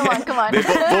like, hey, come on.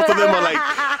 Both of them are like,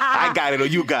 I got it or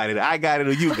you got it. I got it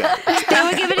or you got it. They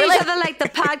were giving each other like the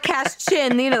podcast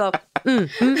chin, you know. Dale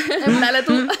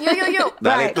tú. Yo.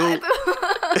 Dale tú.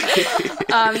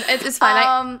 It's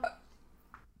fine.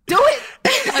 Do it.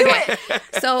 Okay.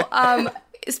 So,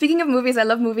 speaking of movies, I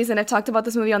love movies, and I've talked about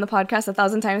this movie on the podcast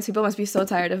 1,000 times. People must be so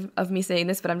tired of me saying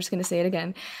this, but I'm just going to say it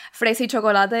again. Fresa y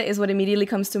Chocolate is what immediately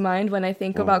comes to mind when I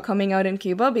think about coming out in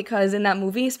Cuba, because in that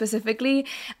movie specifically,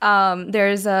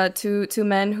 there's two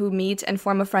men who meet and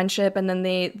form a friendship, and then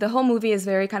the whole movie is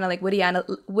very kind of like Woody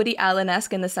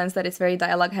Allen-esque in the sense that it's very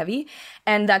dialogue heavy,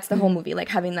 and that's the whole movie, like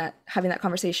having that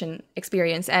conversation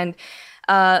experience. And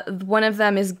one of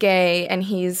them is gay, and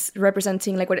he's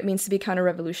representing like what it means to be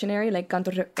counter-revolutionary, like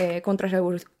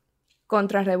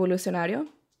contra-revolucionario.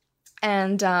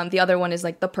 And the other one is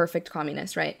like the perfect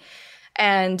communist, right?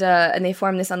 And they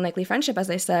form this unlikely friendship, as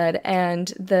I said. And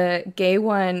the gay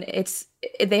one,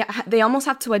 they almost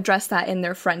have to address that in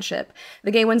their friendship.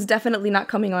 The gay one's definitely not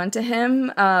coming on to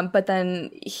him, but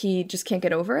then he just can't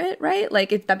get over it, right?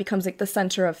 Like that becomes like the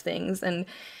center of things. And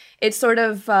it's sort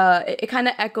of, it kind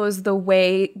of echoes the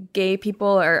way gay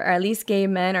people, or at least gay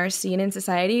men, are seen in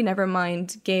society, never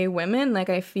mind gay women.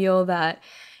 Like, I feel that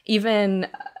even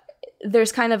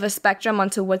there's kind of a spectrum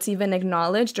onto what's even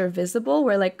acknowledged or visible,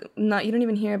 where, like, you don't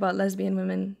even hear about lesbian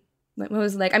women. Like, what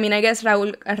was like, I mean, I guess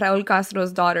Raul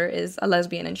Castro's daughter is a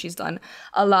lesbian, and she's done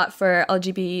a lot for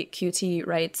LGBTQT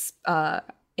rights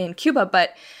in Cuba,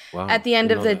 but at the end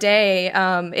of the day,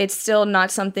 it's still not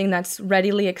something that's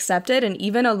readily accepted. And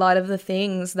even a lot of the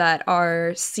things that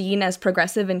are seen as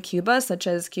progressive in Cuba, such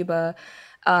as Cuba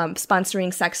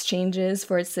sponsoring sex changes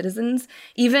for its citizens,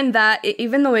 even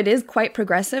though it is quite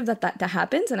progressive that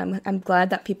happens, and I'm glad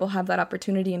that people have that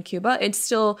opportunity in Cuba, it's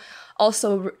still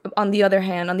also, on the other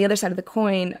side of the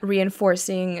coin,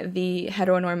 reinforcing the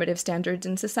heteronormative standards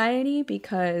in society,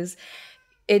 because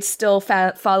it's still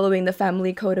following the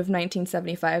family code of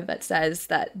 1975 that says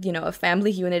that, a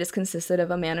family unit is consisted of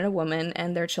a man and a woman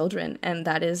and their children. And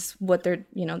that is what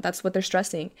that's what they're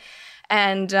stressing.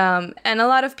 And a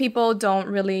lot of people don't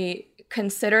really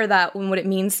consider that what it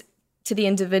means to the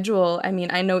individual. I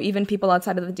mean, I know even people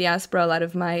outside of the diaspora, a lot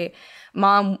of my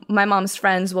mom's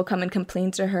friends will come and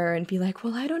complain to her and be like,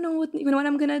 well, I don't know what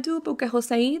I'm gonna do, porque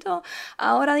Joseito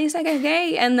ahora dice que es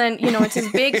gay, and then it's this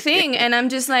big thing, and I'm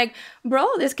just like, bro,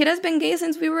 this kid has been gay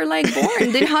since we were like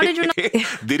born. How did you not?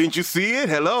 Didn't you see it?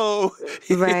 Hello.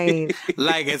 Right.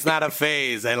 Like, it's not a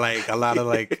phase, and like a lot of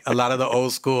the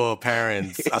old school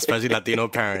parents, especially Latino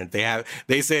parents,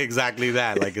 they say exactly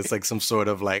that. Like, it's like some sort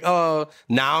of like, oh,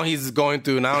 now he's doing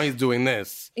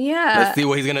this. Yeah. Let's see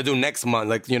what he's gonna do next month.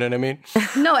 Like, you know what I mean?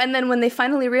 No, and then when they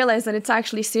finally realize that it's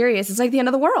actually serious, it's like the end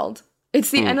of the world.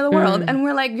 It's the end of the world. And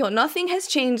we're like, nothing has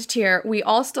changed here. We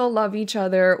all still love each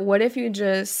other. What if you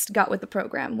just got with the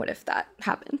program? What if that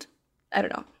happened? I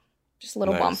don't know. Just a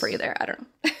little bomb for you there. I don't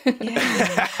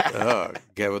know.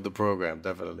 Get with the program,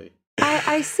 definitely.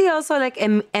 I see also like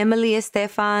Emily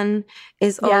Estefan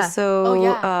is also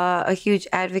a huge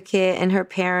advocate, and her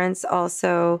parents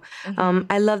also.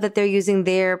 I love that they're using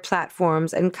their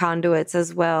platforms and conduits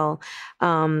as well.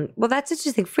 Well, that's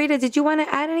interesting. Fryda, did you want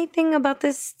to add anything about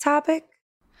this topic?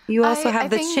 You also have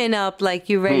the chin up, like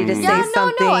you're ready to say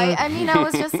something. No. I mean, I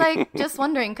was just like, just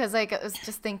wondering, because like I was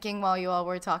just thinking while you all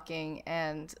were talking,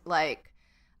 and like,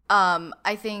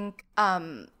 I think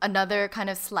another kind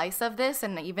of slice of this,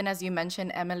 and even as you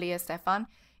mentioned, Emily Estefan,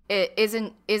 it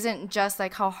isn't just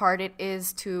like how hard it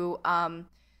is to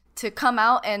come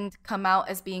out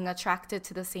as being attracted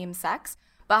to the same sex,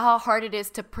 but how hard it is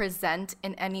to present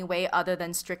in any way other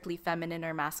than strictly feminine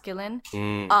or masculine.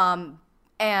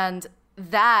 And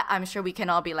that, I'm sure we can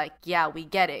all be like, yeah, we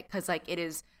get it, because like it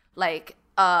is like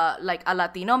a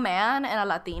Latino man and a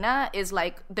Latina is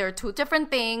like, they're two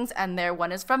different things, and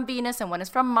one is from Venus and one is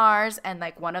from Mars, and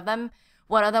like one of them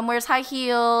wears high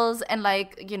heels and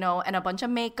like, and a bunch of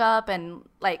makeup, and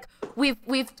like we've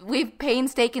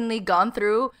painstakingly gone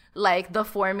through like the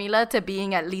formula to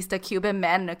being at least a Cuban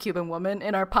man and a Cuban woman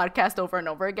in our podcast over and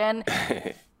over again.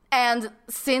 And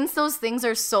since those things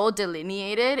are so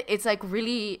delineated, it's like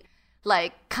really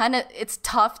like kind of, it's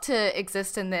tough to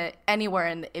exist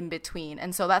anywhere in between.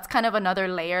 And so that's kind of another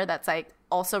layer that's like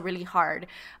also really hard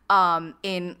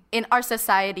in our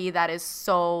society that is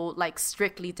so like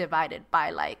strictly divided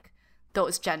by like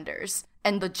those genders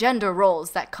and the gender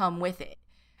roles that come with it.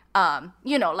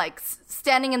 like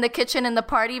standing in the kitchen in the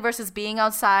party versus being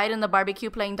outside in the barbecue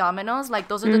playing dominoes. Like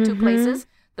those are the two places.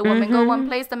 The women go one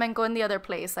place, the men go in the other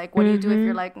place. Like, what do you do if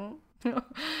you're like,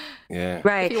 Yeah.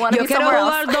 Right. If you wanna Yo be quiero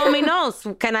somewhere jugar else.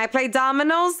 dominos. Can I play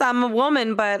dominoes? I'm a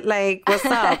woman, but like, what's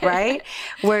up, right?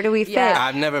 Where do we fit? Yeah.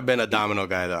 I've never been a domino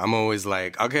guy though. I'm always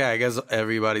like, okay, I guess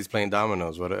everybody's playing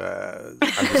dominoes. What? I'm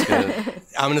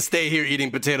gonna stay here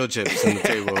eating potato chips on the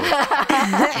table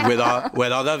with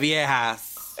all the viejas.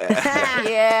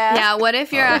 yeah. What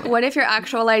if your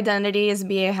actual identity is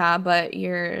vieja, but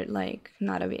you're like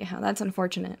not a vieja? That's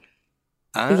unfortunate.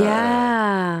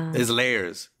 Yeah. There's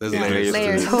layers. There's layers.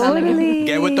 layers. Totally.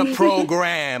 Get with the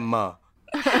program. Okay.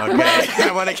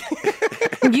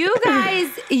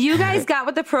 You guys got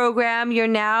with the program. You're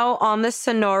now on the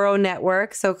Sonoro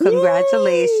network, so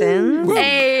congratulations.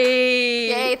 Hey.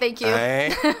 Yay, thank you.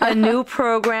 Hey. A new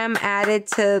program added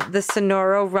to the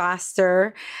Sonoro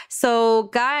roster. So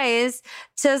guys,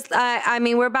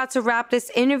 we're about to wrap this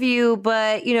interview,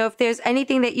 but if there's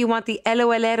anything that you want the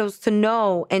LOLeros to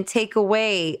know and take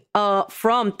away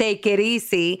from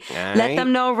Teikirisi, let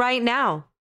them know right now.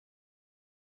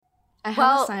 I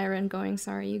have a siren going.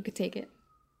 Sorry, you could take it.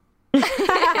 I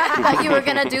thought you were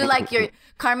gonna do like your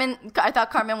Carmen. I thought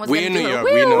Carmen was. We gonna in do New her York.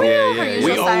 woo, We know. woo, Yeah, her yeah.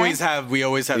 usual We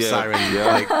always have siren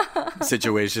like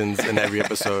situations in every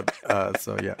episode.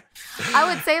 So yeah. I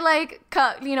would say like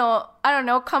I don't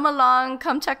know. Come along,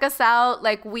 come check us out.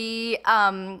 Like we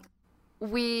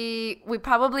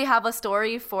probably have a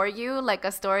story for you, like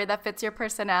a story that fits your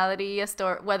personality. A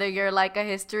story, whether you're like a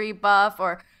history buff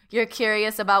or you're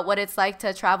curious about what it's like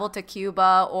to travel to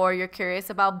Cuba, or you're curious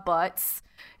about butts.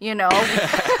 Yeah,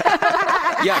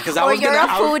 because I or was you're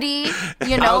gonna, a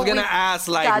foodie. I was gonna ask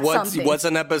like something. what's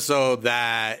an episode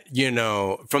that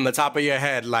from the top of your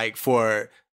head, like for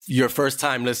your first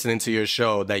time listening to your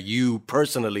show that you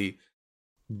personally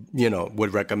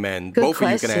would recommend. Good Both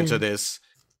question. of you can answer this.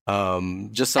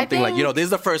 Just something like this is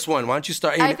the first one. Why don't you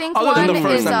start? I think other than the one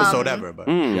first is, episode ever, but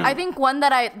yeah. I think one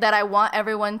that I want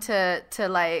everyone to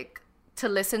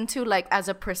listen to like as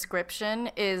a prescription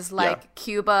is like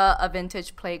Cuba, a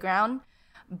vintage playground,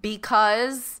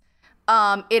 because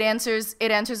it answers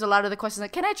a lot of the questions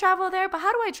like, can I travel there? But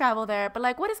how do I travel there? But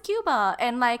like, what is Cuba?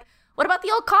 And like, what about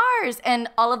the old cars? And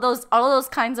all of those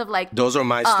kinds of like. Those are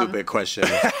my stupid questions.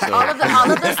 So. all of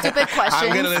the stupid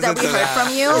questions I'm that we heard from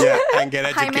you. Yeah, and get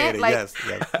educated. Jaime, like- yes.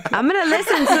 I'm gonna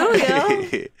listen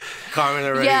too, yo. Carmen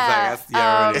already Yeah, is like,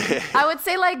 already. I would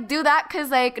say like do that because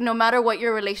like no matter what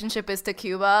your relationship is to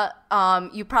Cuba,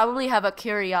 you probably have a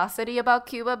curiosity about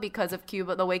Cuba because of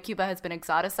Cuba, the way Cuba has been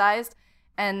exoticized.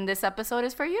 And this episode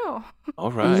is for you.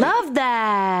 All right. Love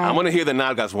that. I want to hear the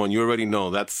Nalgas one. You already know.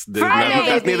 That's Friday,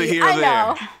 neither baby. here or I there.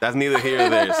 know. That's neither here or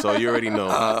there. So you already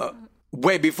know.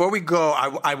 Wait, before we go,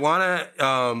 I want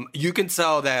to, we can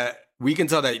tell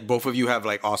that both of you have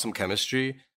like awesome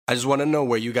chemistry. I just want to know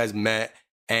where you guys met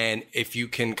and if you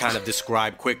can kind of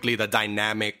describe quickly the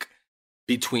dynamic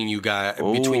between you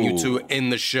two in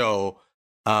the show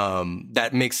that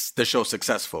makes the show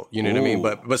successful. You know what I mean?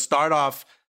 But start off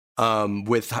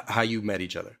with how you met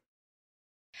each other.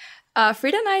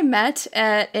 Fryda and I met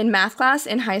in math class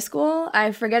in high school.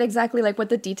 I forget exactly like what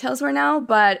the details were now,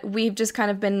 but we've just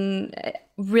kind of been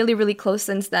really, really close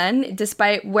since then,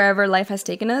 despite wherever life has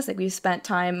taken us. Like we've spent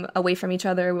time away from each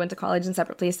other. We went to college in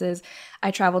separate places. I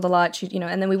traveled a lot,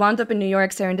 and then we wound up in New York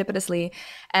serendipitously,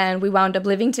 and we wound up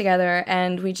living together.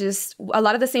 And we just, a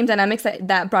lot of the same dynamics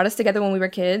that brought us together when we were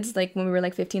kids, like when we were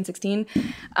like 15, 16,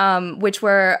 which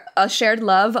were a shared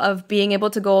love of being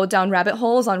able to go down rabbit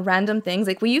holes on random things.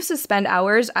 Like we used to spend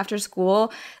hours after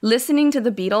school listening to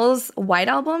the Beatles' White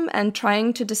Album and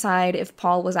trying to decide if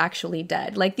Paul was actually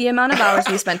dead. Like the amount of hours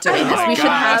we spent doing this. We should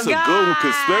have. That's a good one.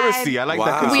 Conspiracy. I like that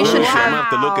Wow. conspiracy. We should I'm gonna have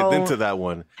to have- look into that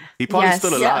one. He probably Yes.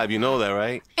 still alive. You know that,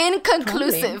 right?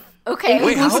 Inconclusive. Okay.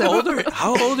 Wait,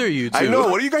 how old are you two? I know.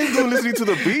 What are you guys doing listening to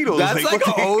the Beatles? That's like what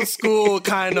an the- old school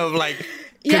kind of like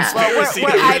Yeah. Well, conspiracy. we're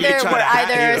to really either try to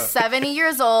hack you. 70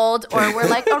 years old or we're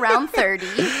like around 30.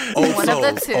 Old One of the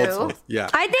souls, two. old souls. Yeah.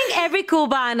 I think every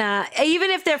Cubana, even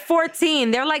if they're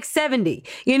 14, they're like 70.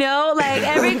 Like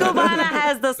every Cubana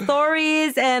has the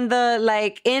stories and the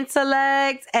like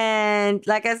intellect and,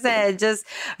 like I said, just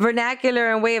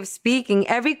vernacular and way of speaking.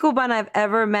 Every Cubana I've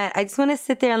ever met, I just want to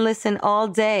sit there and listen all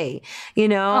day.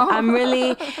 I'm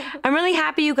really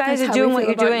happy you guys That's are how doing we what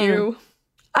feel you're about doing. you.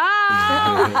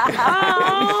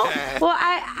 Oh. Well,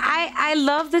 I I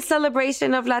love the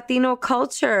celebration of Latino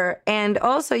culture. And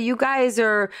also you guys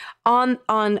are on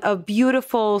a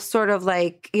beautiful sort of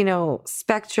like,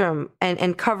 spectrum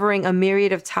and covering a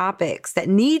myriad of topics that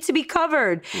need to be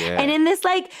covered. Yeah. And in this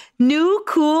like new,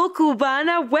 cool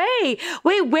Cubana way.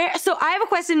 Wait, where? So I have a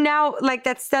question now, like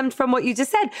that stemmed from what you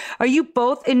just said. Are you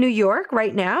both in New York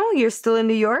right now? You're still in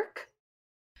New York?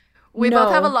 We No.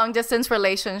 both have a long distance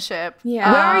relationship.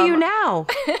 Yeah. Where are you now?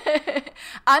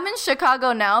 I'm in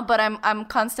Chicago now, but I'm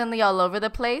constantly all over the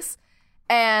place.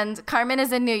 And Carmen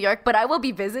is in New York, but I will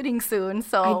be visiting soon.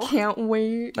 So I can't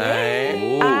wait.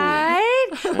 Hey. All right.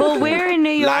 Well, we're in New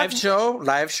York. Live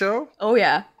show. Oh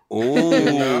yeah.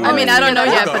 Ooh. I mean, I don't know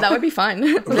Let's yet, go. but that would be fun.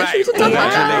 Right.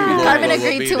 Carmen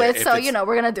agreed to it, so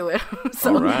we're gonna do it.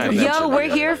 So. All right. Yo,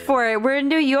 we're here for it. We're in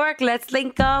New York. Let's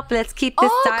link up. Let's keep this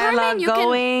Carmen, dialogue you can-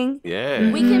 going.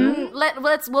 Yeah. We can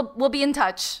we'll be in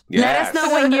touch. Let us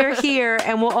know when you're here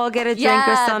and we'll all get a drink Yeah, or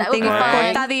that would something be or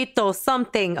fun. cortadito,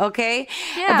 something, okay?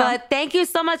 Yeah. But thank you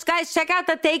so much, guys. Check out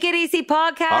the Take It Easy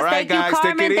podcast. All right, thank you, guys.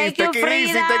 Carmen. Take it Thank you, easy.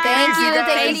 Frida. Take it easy. Thank Take you. it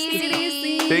Take it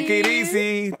easy. Take it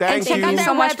easy. Thank check you. out Thank you their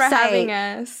so much for website. having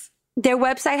us. Their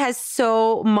website has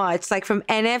so much, like from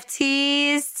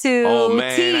NFTs to Oh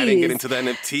man, teas. I didn't get into the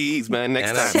NFTs, man.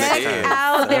 Next time. Check Next time.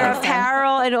 out their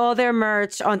apparel and all their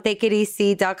merch on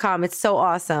takeitec.com. It's so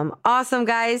awesome. Awesome,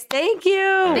 guys. Thank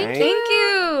you. Thank Thank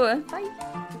you.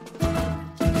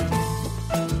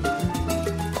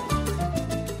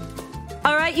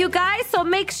 All right, you guys. So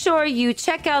make sure you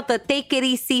check out the Take It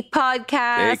Easy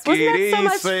podcast. Take Wasn't that it so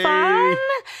much easy. fun?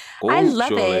 I love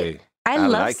Joy. it. I I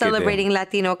love like it then. celebrating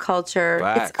Latino culture.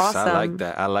 Facts. It's awesome. I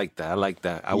like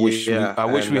that. I wish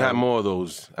we had more of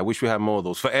those.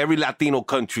 For every Latino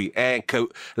country and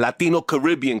Latino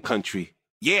Caribbean country.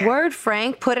 Yeah. Word,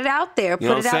 Frank. Put it out there. You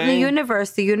know Put it what out I'm in the saying? universe.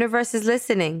 The universe is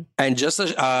listening. And just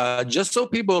so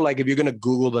people, like, if you're gonna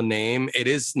Google the name, it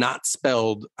is not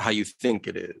spelled how you think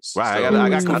it is. Right. So I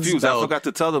got it's not confused. I spelled- forgot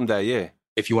to tell them that. Yeah.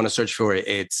 If you want to search for it,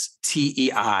 it's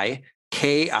TEIKIRISI.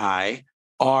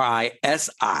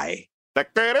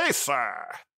 Teikirisi.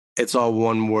 It's all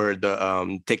one word. The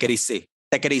teikirisi.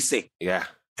 Yeah.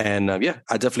 And I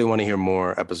definitely want to hear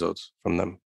more episodes from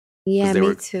them. Yeah, they me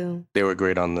were- too. They were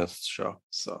great on this show.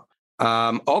 So,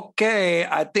 okay,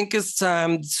 I think it's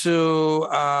time to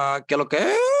 ¿Qué lo que? ¿Qué lo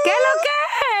que?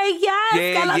 Yes, Yeah,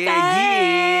 ¿qué lo yeah,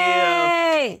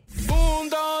 que? Un,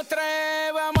 dos,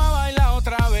 tres, vamos a bailar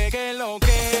otra vez. Que lo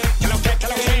que, que lo que, que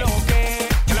lo que,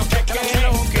 que lo que, que lo que, que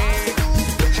lo que.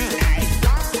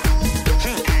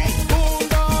 Un,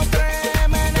 dos, tres,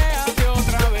 menéate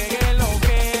otra vez. Que lo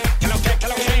que, que lo que, que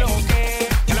lo que, que lo que,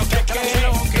 que lo que, que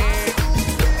lo que.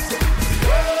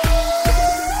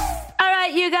 All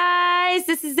right, you guys,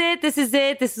 this is it.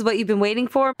 This is what you've been waiting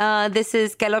for. This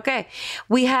is ¿Qué lo que?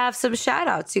 We have some shout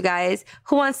outs, you guys.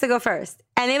 Who wants to go first?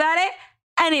 Anybody?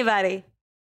 Anybody?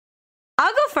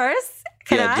 I'll go first.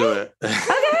 Can I? Do it.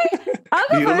 Okay. I'll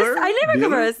go Bueller? first. I never go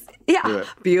Bueller? first. Yeah. Do it.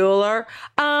 Bueller.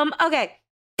 Okay.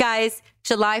 Guys,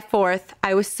 July 4th,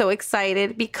 I was so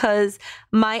excited because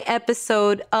my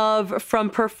episode of From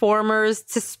Performers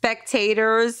to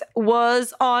Spectators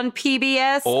was on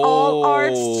PBS All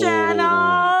Arts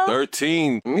Channel.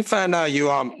 13. Let me find out you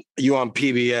on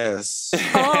PBS.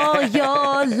 All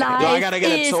your life I gotta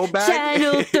get a is tote bag?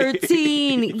 Channel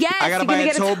 13. Yes, I gotta you're buy gonna a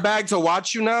get tote bag to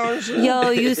watch you now. or something? Yo,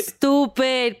 you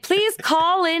stupid. Please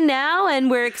call in now and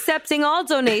we're accepting all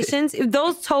donations.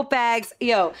 Those tote bags,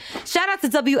 yo, shout out to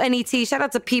WNET, shout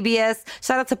out to PBS,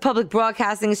 shout out to Public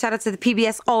Broadcasting, shout out to the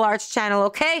PBS All Arts channel,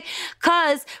 okay?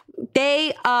 Because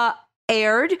they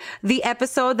aired the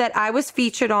episode that I was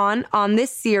featured on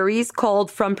this series called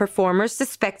From Performers to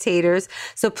Spectators.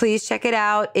 So please check it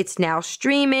out. It's now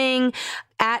streaming.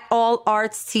 At All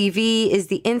Arts TV is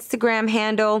the Instagram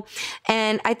handle.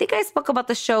 And I think I spoke about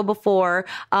the show before.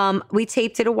 We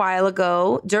taped it a while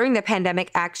ago during the pandemic,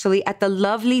 actually, at the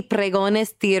lovely Pregones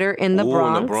Theater in the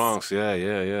Bronx. In the Bronx. Yeah,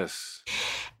 yes.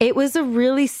 It was a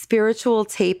really spiritual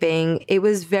taping. It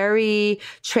was very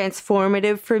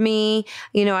transformative for me.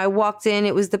 You know, I walked in,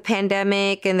 it was the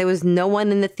pandemic, and there was no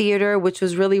one in the theater, which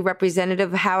was really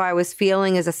representative of how I was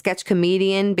feeling as a sketch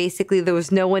comedian. Basically, there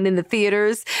was no one in the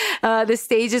theaters. The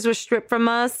stages were stripped from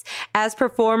us as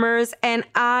performers, and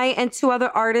I and two other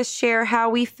artists share how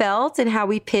we felt and how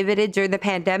we pivoted during the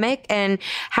pandemic and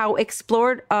how we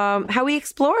explored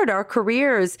our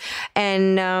careers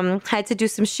and had to do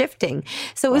some shifting.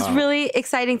 So it was really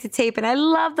exciting to tape. And I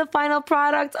love the final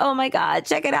product. Oh my God,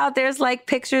 check it out. There's like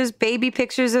pictures, baby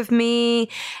pictures of me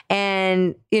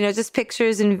and, just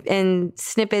pictures and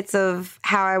snippets of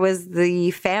how I was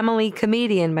the family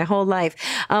comedian my whole life.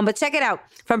 But check it out.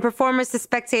 From performers to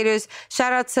spectators,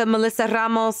 shout out to Melissa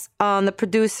Ramos, the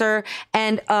producer,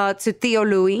 and to Theo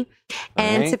Louis,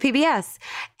 and to PBS.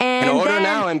 And order then,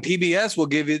 now, and PBS will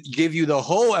give you the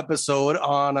whole episode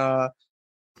on a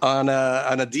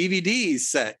DVD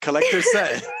set, collector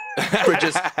set, for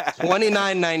just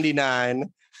 $29.99.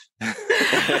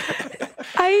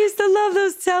 I used to love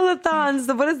those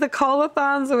telethons. What is the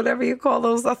call-a-thons or whatever you call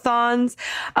those a-thons?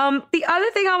 The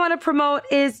other thing I want to promote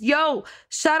is,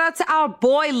 shout out to our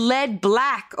boy Led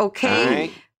Black, okay?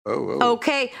 Right.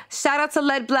 Okay, shout out to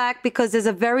Led Black because there's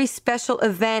a very special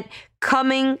event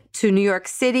coming to New York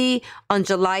City on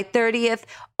July 30th.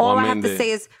 All I have to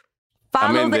say is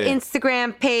follow the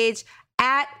Instagram page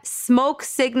at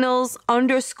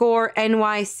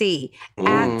 @smokesignals_NYC.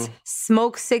 At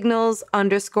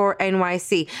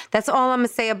 @smokesignals_NYC. That's all I'm going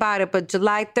to say about it. But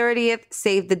July 30th,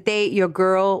 save the date. Your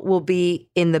girl will be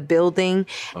in the building.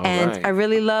 I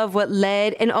really love what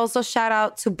led. And also shout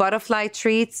out to Butterfly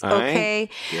Treats. Okay.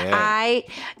 Yeah.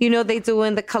 They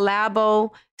doing the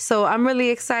collabo. So I'm really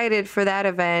excited for that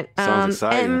event. Sounds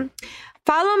exciting. And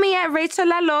follow me at Rachel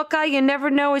La Loca. You never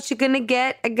know what you're going to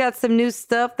get. I got some new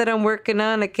stuff that I'm working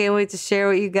on. I can't wait to share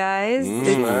with you guys.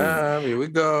 Here we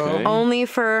go. Okay.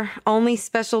 Only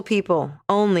special people.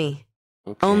 Only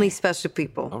special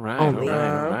people. All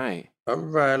right. All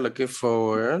right. Looking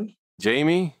forward.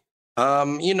 Jamie?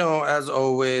 As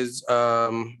always,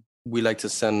 we like to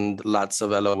send lots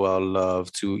of LOL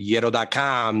love to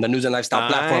Yero.com, the news and lifestyle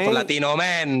platform for Latino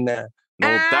men. No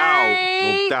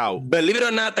doubt. Believe it or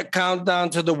not, the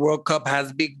countdown to the World Cup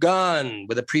has begun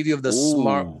with a preview of the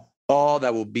smart ball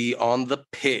that will be on the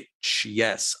pitch.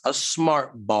 Yes, a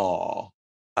smart ball.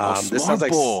 This sounds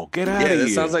ball. Get out of here.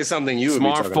 This sounds like something you would be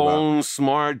talking about. Smartphone,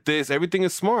 smart this. Everything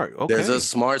is smart. Okay. There's a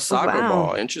smart soccer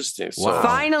ball. Interesting. So,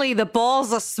 finally, the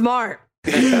balls are smart.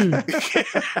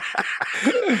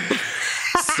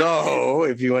 So,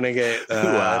 if you want to get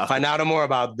find out more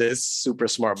about this super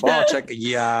smart ball, check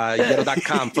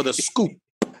Yero.com for the scoop.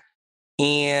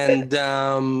 And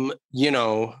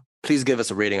please give us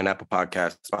a rating on Apple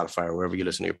Podcasts, Spotify, or wherever you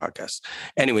listen to your podcasts.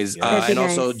 Anyways, and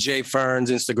also J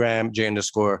Ferns Instagram,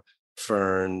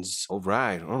 J_Ferns. All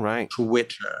right.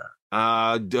 Twitter.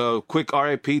 Quick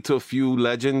RIP to a few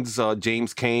legends.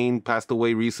 James Cain passed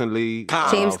away recently.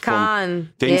 James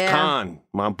Caan,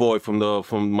 my boy from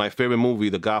my favorite movie,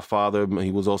 The Godfather.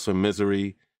 He was also in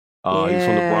Misery. He's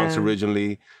from the Bronx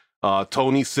originally.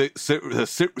 Tony Sirico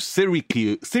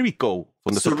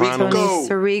from The Sopranos.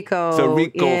 Sirico from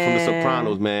The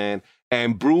Sopranos, man.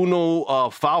 And Bruno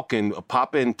Falcon,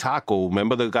 Papa and Taco.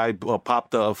 Remember the guy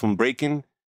popped from Breaking?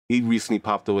 He recently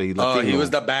popped away. He was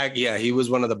the bad. Yeah, he was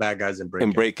one of the bad guys in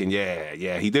Breaking.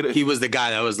 Yeah. He did it. He was the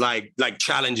guy that was like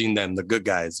challenging them, the good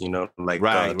guys,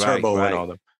 Turbo and all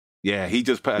them. Yeah, he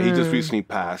just recently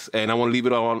passed. And I want to leave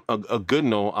it on a good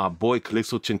note. Our boy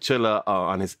Calixto Chinchilla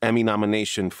on his Emmy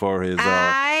nomination for his,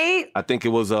 I think it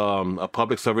was a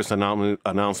public service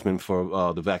announcement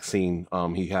for the vaccine.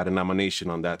 He had a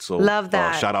nomination on that. So love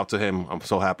that. Shout out to him. I'm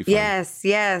so happy for him.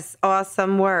 Yes.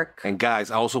 Awesome work. And guys,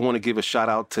 I also want to give a shout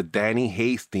out to Danny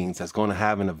Hastings that's going to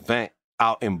have an event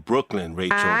out in Brooklyn,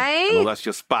 Rachel. I know that's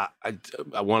your spot. I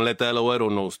want to let the LOL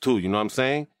knows too. You know what I'm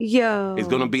saying? Yo. It's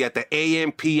going to be at the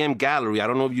AMPM Gallery. I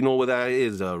don't know if you know where that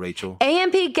is, Rachel.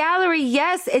 AMP Gallery,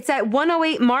 yes. It's at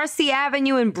 108 Marcy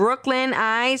Avenue in Brooklyn.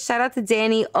 Shout out to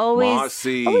Danny. Always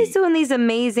doing these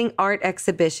amazing art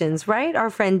exhibitions, right?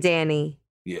 Our friend Danny.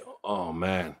 Yeah. Oh,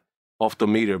 man. Off the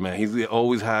meter, man. He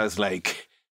always has like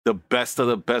the best of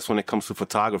the best when it comes to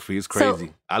photography. It's crazy.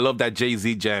 So, I love that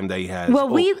Jay-Z jam that he has. Well,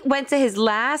 we went to his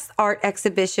last art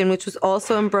exhibition, which was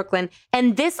also in Brooklyn.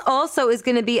 And this also is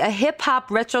going to be a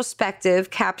hip-hop retrospective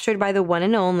captured by the one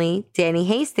and only Danny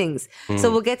Hastings.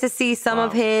 So we'll get to see some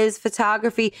of his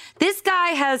photography. This guy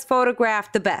has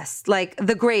photographed the best, like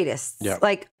the greatest. Yeah.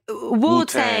 Like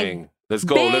Wu-Tang. Let's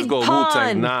go. Pun,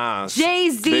 Wu-Tang, Nas.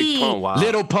 Jay-Z. Big Pun, wow.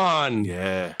 Little Pun.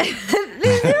 Yeah.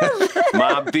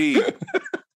 Mobb Deep.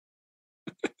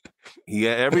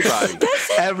 Yeah, everybody.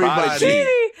 Everybody. Jimmy,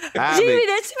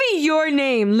 that should be your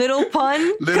name, Little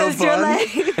Pun. Because you're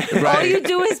like, all you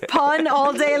do is pun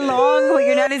all day long. When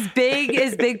you're not as big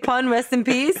as Big Pun, rest in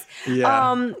peace.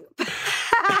 Yeah.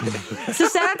 So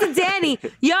shout out to Danny.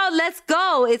 Yo, let's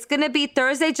go. It's going to be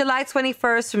Thursday, July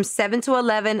 21st from 7 to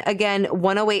 11. Again,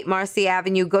 108 Marcy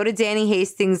Avenue. Go to Danny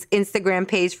Hastings' Instagram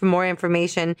page for more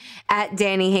information at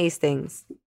Danny Hastings.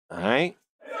 All right.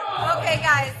 Okay,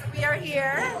 guys, we are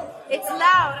here. It's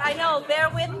loud. I know. Bear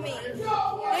with me.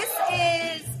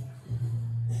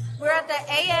 We're at the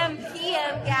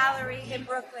AM/PM Gallery in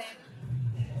Brooklyn.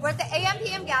 We're at the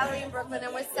AM/PM Gallery in Brooklyn,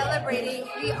 and we're celebrating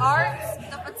the art,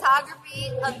 the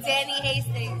photography of Danny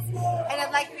Hastings. And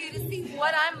I'd like for you to see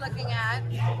what I'm looking at.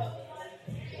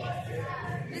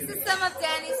 This is some of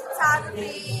Danny's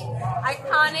photography,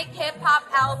 iconic hip-hop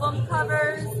album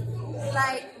covers,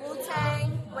 like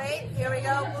Wu-Tang. Wait, here we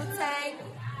go, Wu-Tang,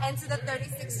 Enter the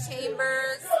 36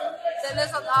 Chambers. Then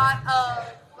there's a lot of,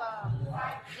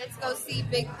 let's go see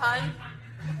Big Pun.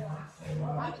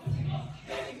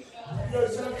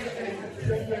 There's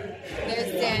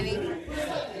Danny.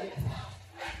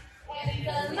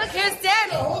 Look, here's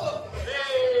Danny.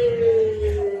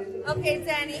 Okay,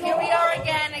 Danny, here we are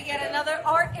again. Another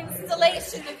art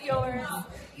installation of yours.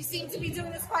 You seem to be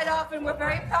doing this quite often. We're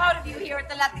very proud of you here at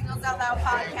the Latinos Out Loud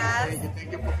podcast.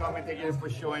 Thank you for coming. Thank you for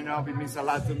showing up. It means a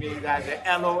lot to me that the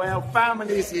LOL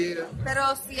family is here.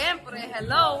 Pero siempre,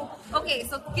 hello. Okay,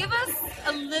 so give us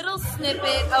a little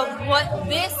snippet of what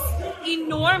this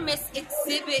enormous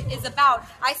exhibit is about.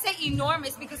 I say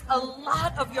enormous because a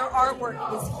lot of your artwork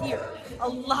is here. A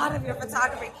lot of your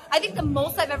photography. I think the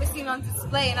most I've ever seen on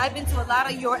display, and I've been to a lot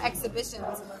of your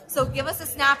exhibitions. So give us a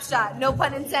snapshot, no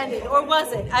pun intended, or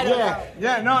was it? I don't know.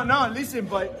 Yeah, no, listen,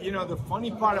 but you know, the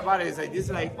funny part about it is like this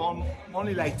is like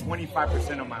only like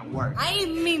 25% of my work. I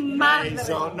mean, madre.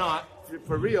 So no,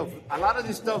 for real, a lot of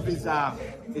this stuff is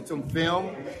it's on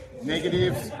film,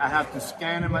 negatives. I have to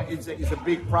scan them. It's a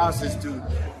big process to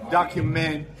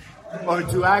document or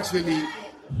to actually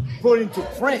put into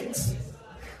print,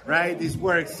 right? This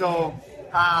work. So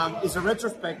it's a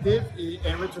retrospective,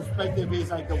 and retrospective is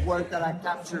like the work that I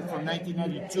captured from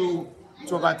 1992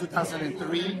 to about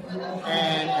 2003,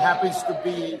 and it happens to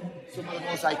be some of the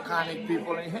most iconic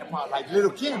people in hip hop, like Little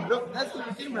Kim. Look, that's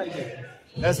Little Kim right there.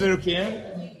 That's Little Kim.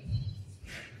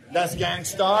 That's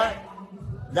Gangstar.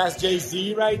 That's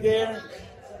Jay-Z right there.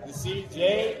 You see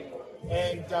Jay,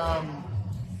 and I'm,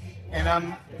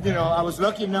 you know, I was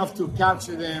lucky enough to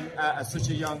capture them at such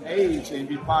a young age and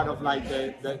be part of like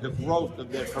the growth of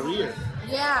their career.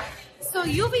 Yeah. So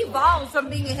you've evolved from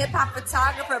being a hip-hop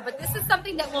photographer, but this is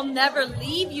something that will never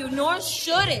leave you, nor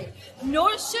should it.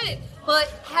 But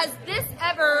has this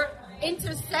ever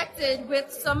intersected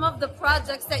with some of the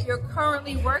projects that you're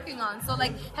currently working on? So,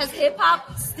 like, has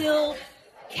hip-hop still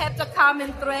kept a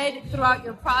common thread throughout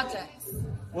your projects?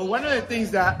 Well, one of the things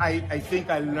that I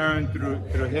think I learned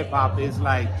through hip-hop is,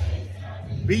 like,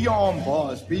 be your own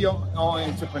boss, be your own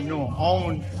entrepreneur,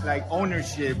 own like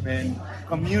ownership and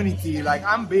community. Like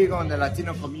I'm big on the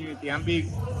Latino community. I'm big.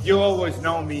 You always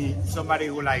know me, somebody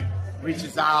who like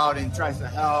reaches out and tries to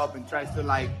help and tries to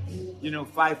like, you know,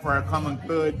 fight for our common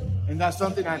good. And that's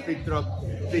something I picked up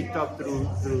through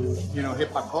you know,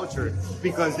 hip hop culture,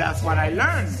 because that's what I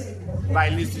learned by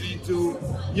listening to,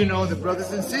 you know, the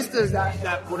brothers and sisters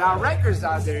that put out records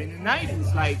out there in the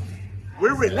 90s. Like,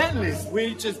 we're relentless.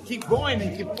 We just keep going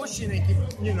and keep pushing and keep,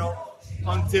 you know,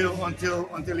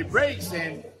 until it breaks.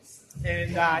 And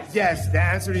yes, the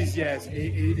answer is yes.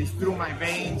 It's through my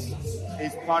veins.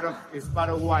 It's part of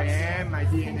who I am, my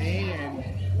DNA,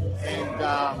 and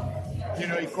you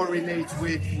know, it correlates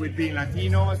with being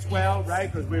Latino as well,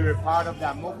 right? Because we were part of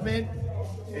that movement,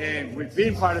 and we've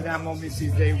been part of that movement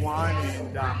since day one.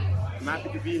 And I'm happy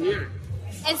to be here.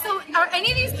 And so, are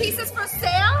any of these pieces for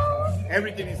sale?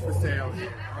 Everything is for sale.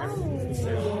 Everything is for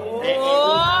sale.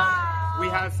 We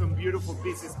have some beautiful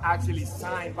pieces actually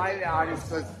signed by the artists,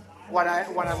 because what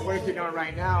I'm working on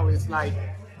right now is like,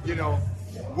 you know,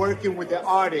 working with the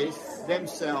artists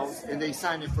themselves, and they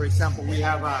sign it. For example, we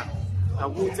have a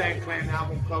Wu-Tang Clan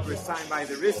album cover signed by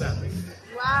the RZA.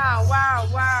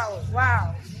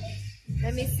 Wow.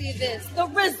 Let me see this. The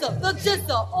RZA, the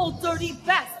Jizza, old dirty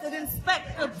bastard,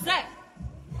 Inspector Deck.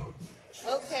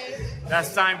 Okay. That's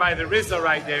signed by the RZA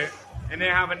right there. And they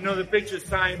have another picture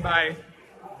signed by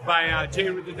J.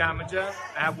 the Damager.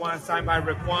 I have one signed by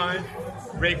Raekwon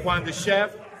the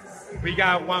Chef. We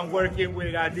got one working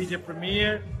with DJ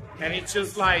Premier. And it's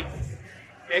just like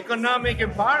economic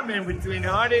empowerment between the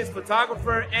artist,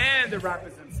 photographer, and the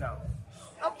rappers themselves.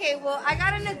 Okay, well, I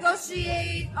gotta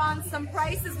negotiate on some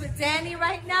prices with Danny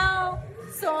right now.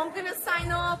 So I'm gonna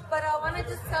sign off, but I wanna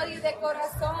just tell you that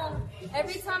corazón,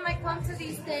 every time I come to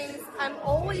these things, I'm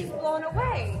always blown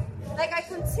away. Like, I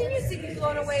continue to be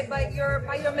blown away by your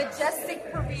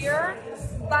majestic career,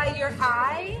 by your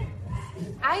eye.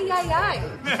 Ay.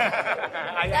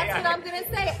 That's what I'm gonna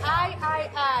say. Ay,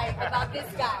 about this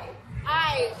guy.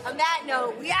 On that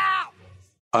note, we out.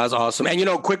 That's awesome.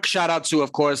 And, quick shout out to,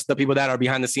 of course, the people that are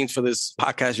behind the scenes for this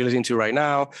podcast you're listening to right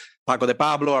now. Paco de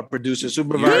Pablo, our producer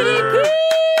supervisor.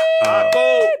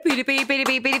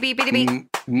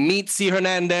 Mitzi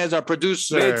Hernandez, our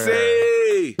producer.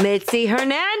 Mitzi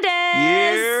Hernandez.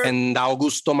 Yeah. And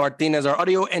Augusto Martinez, our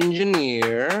audio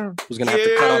engineer, who's going to have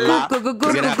to cut a lot. He's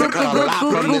going to have to cut a lot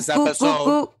from this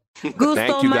episode.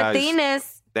 Gusto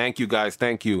Martinez. Thank you, guys.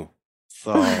 Thank you.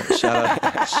 So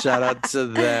shout out to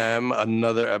them.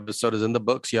 Another episode is in the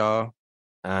books, y'all.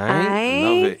 I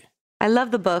love it. I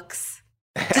love the books.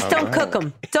 Just don't cook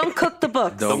them. Don't cook the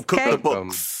books. Don't cook the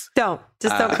books. Don't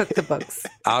cook the books.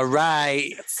 All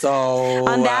right. So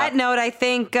on that note, I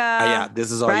think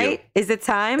this is all right. you. Is it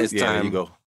time? It's time. There you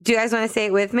go. Do you guys want to say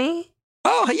it with me?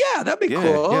 Oh yeah, that'd be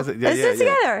cool. Let's do it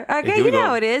together. Okay, you know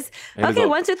how it is. Okay,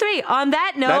 1, 2, 3. On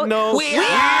that note, we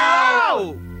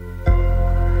out.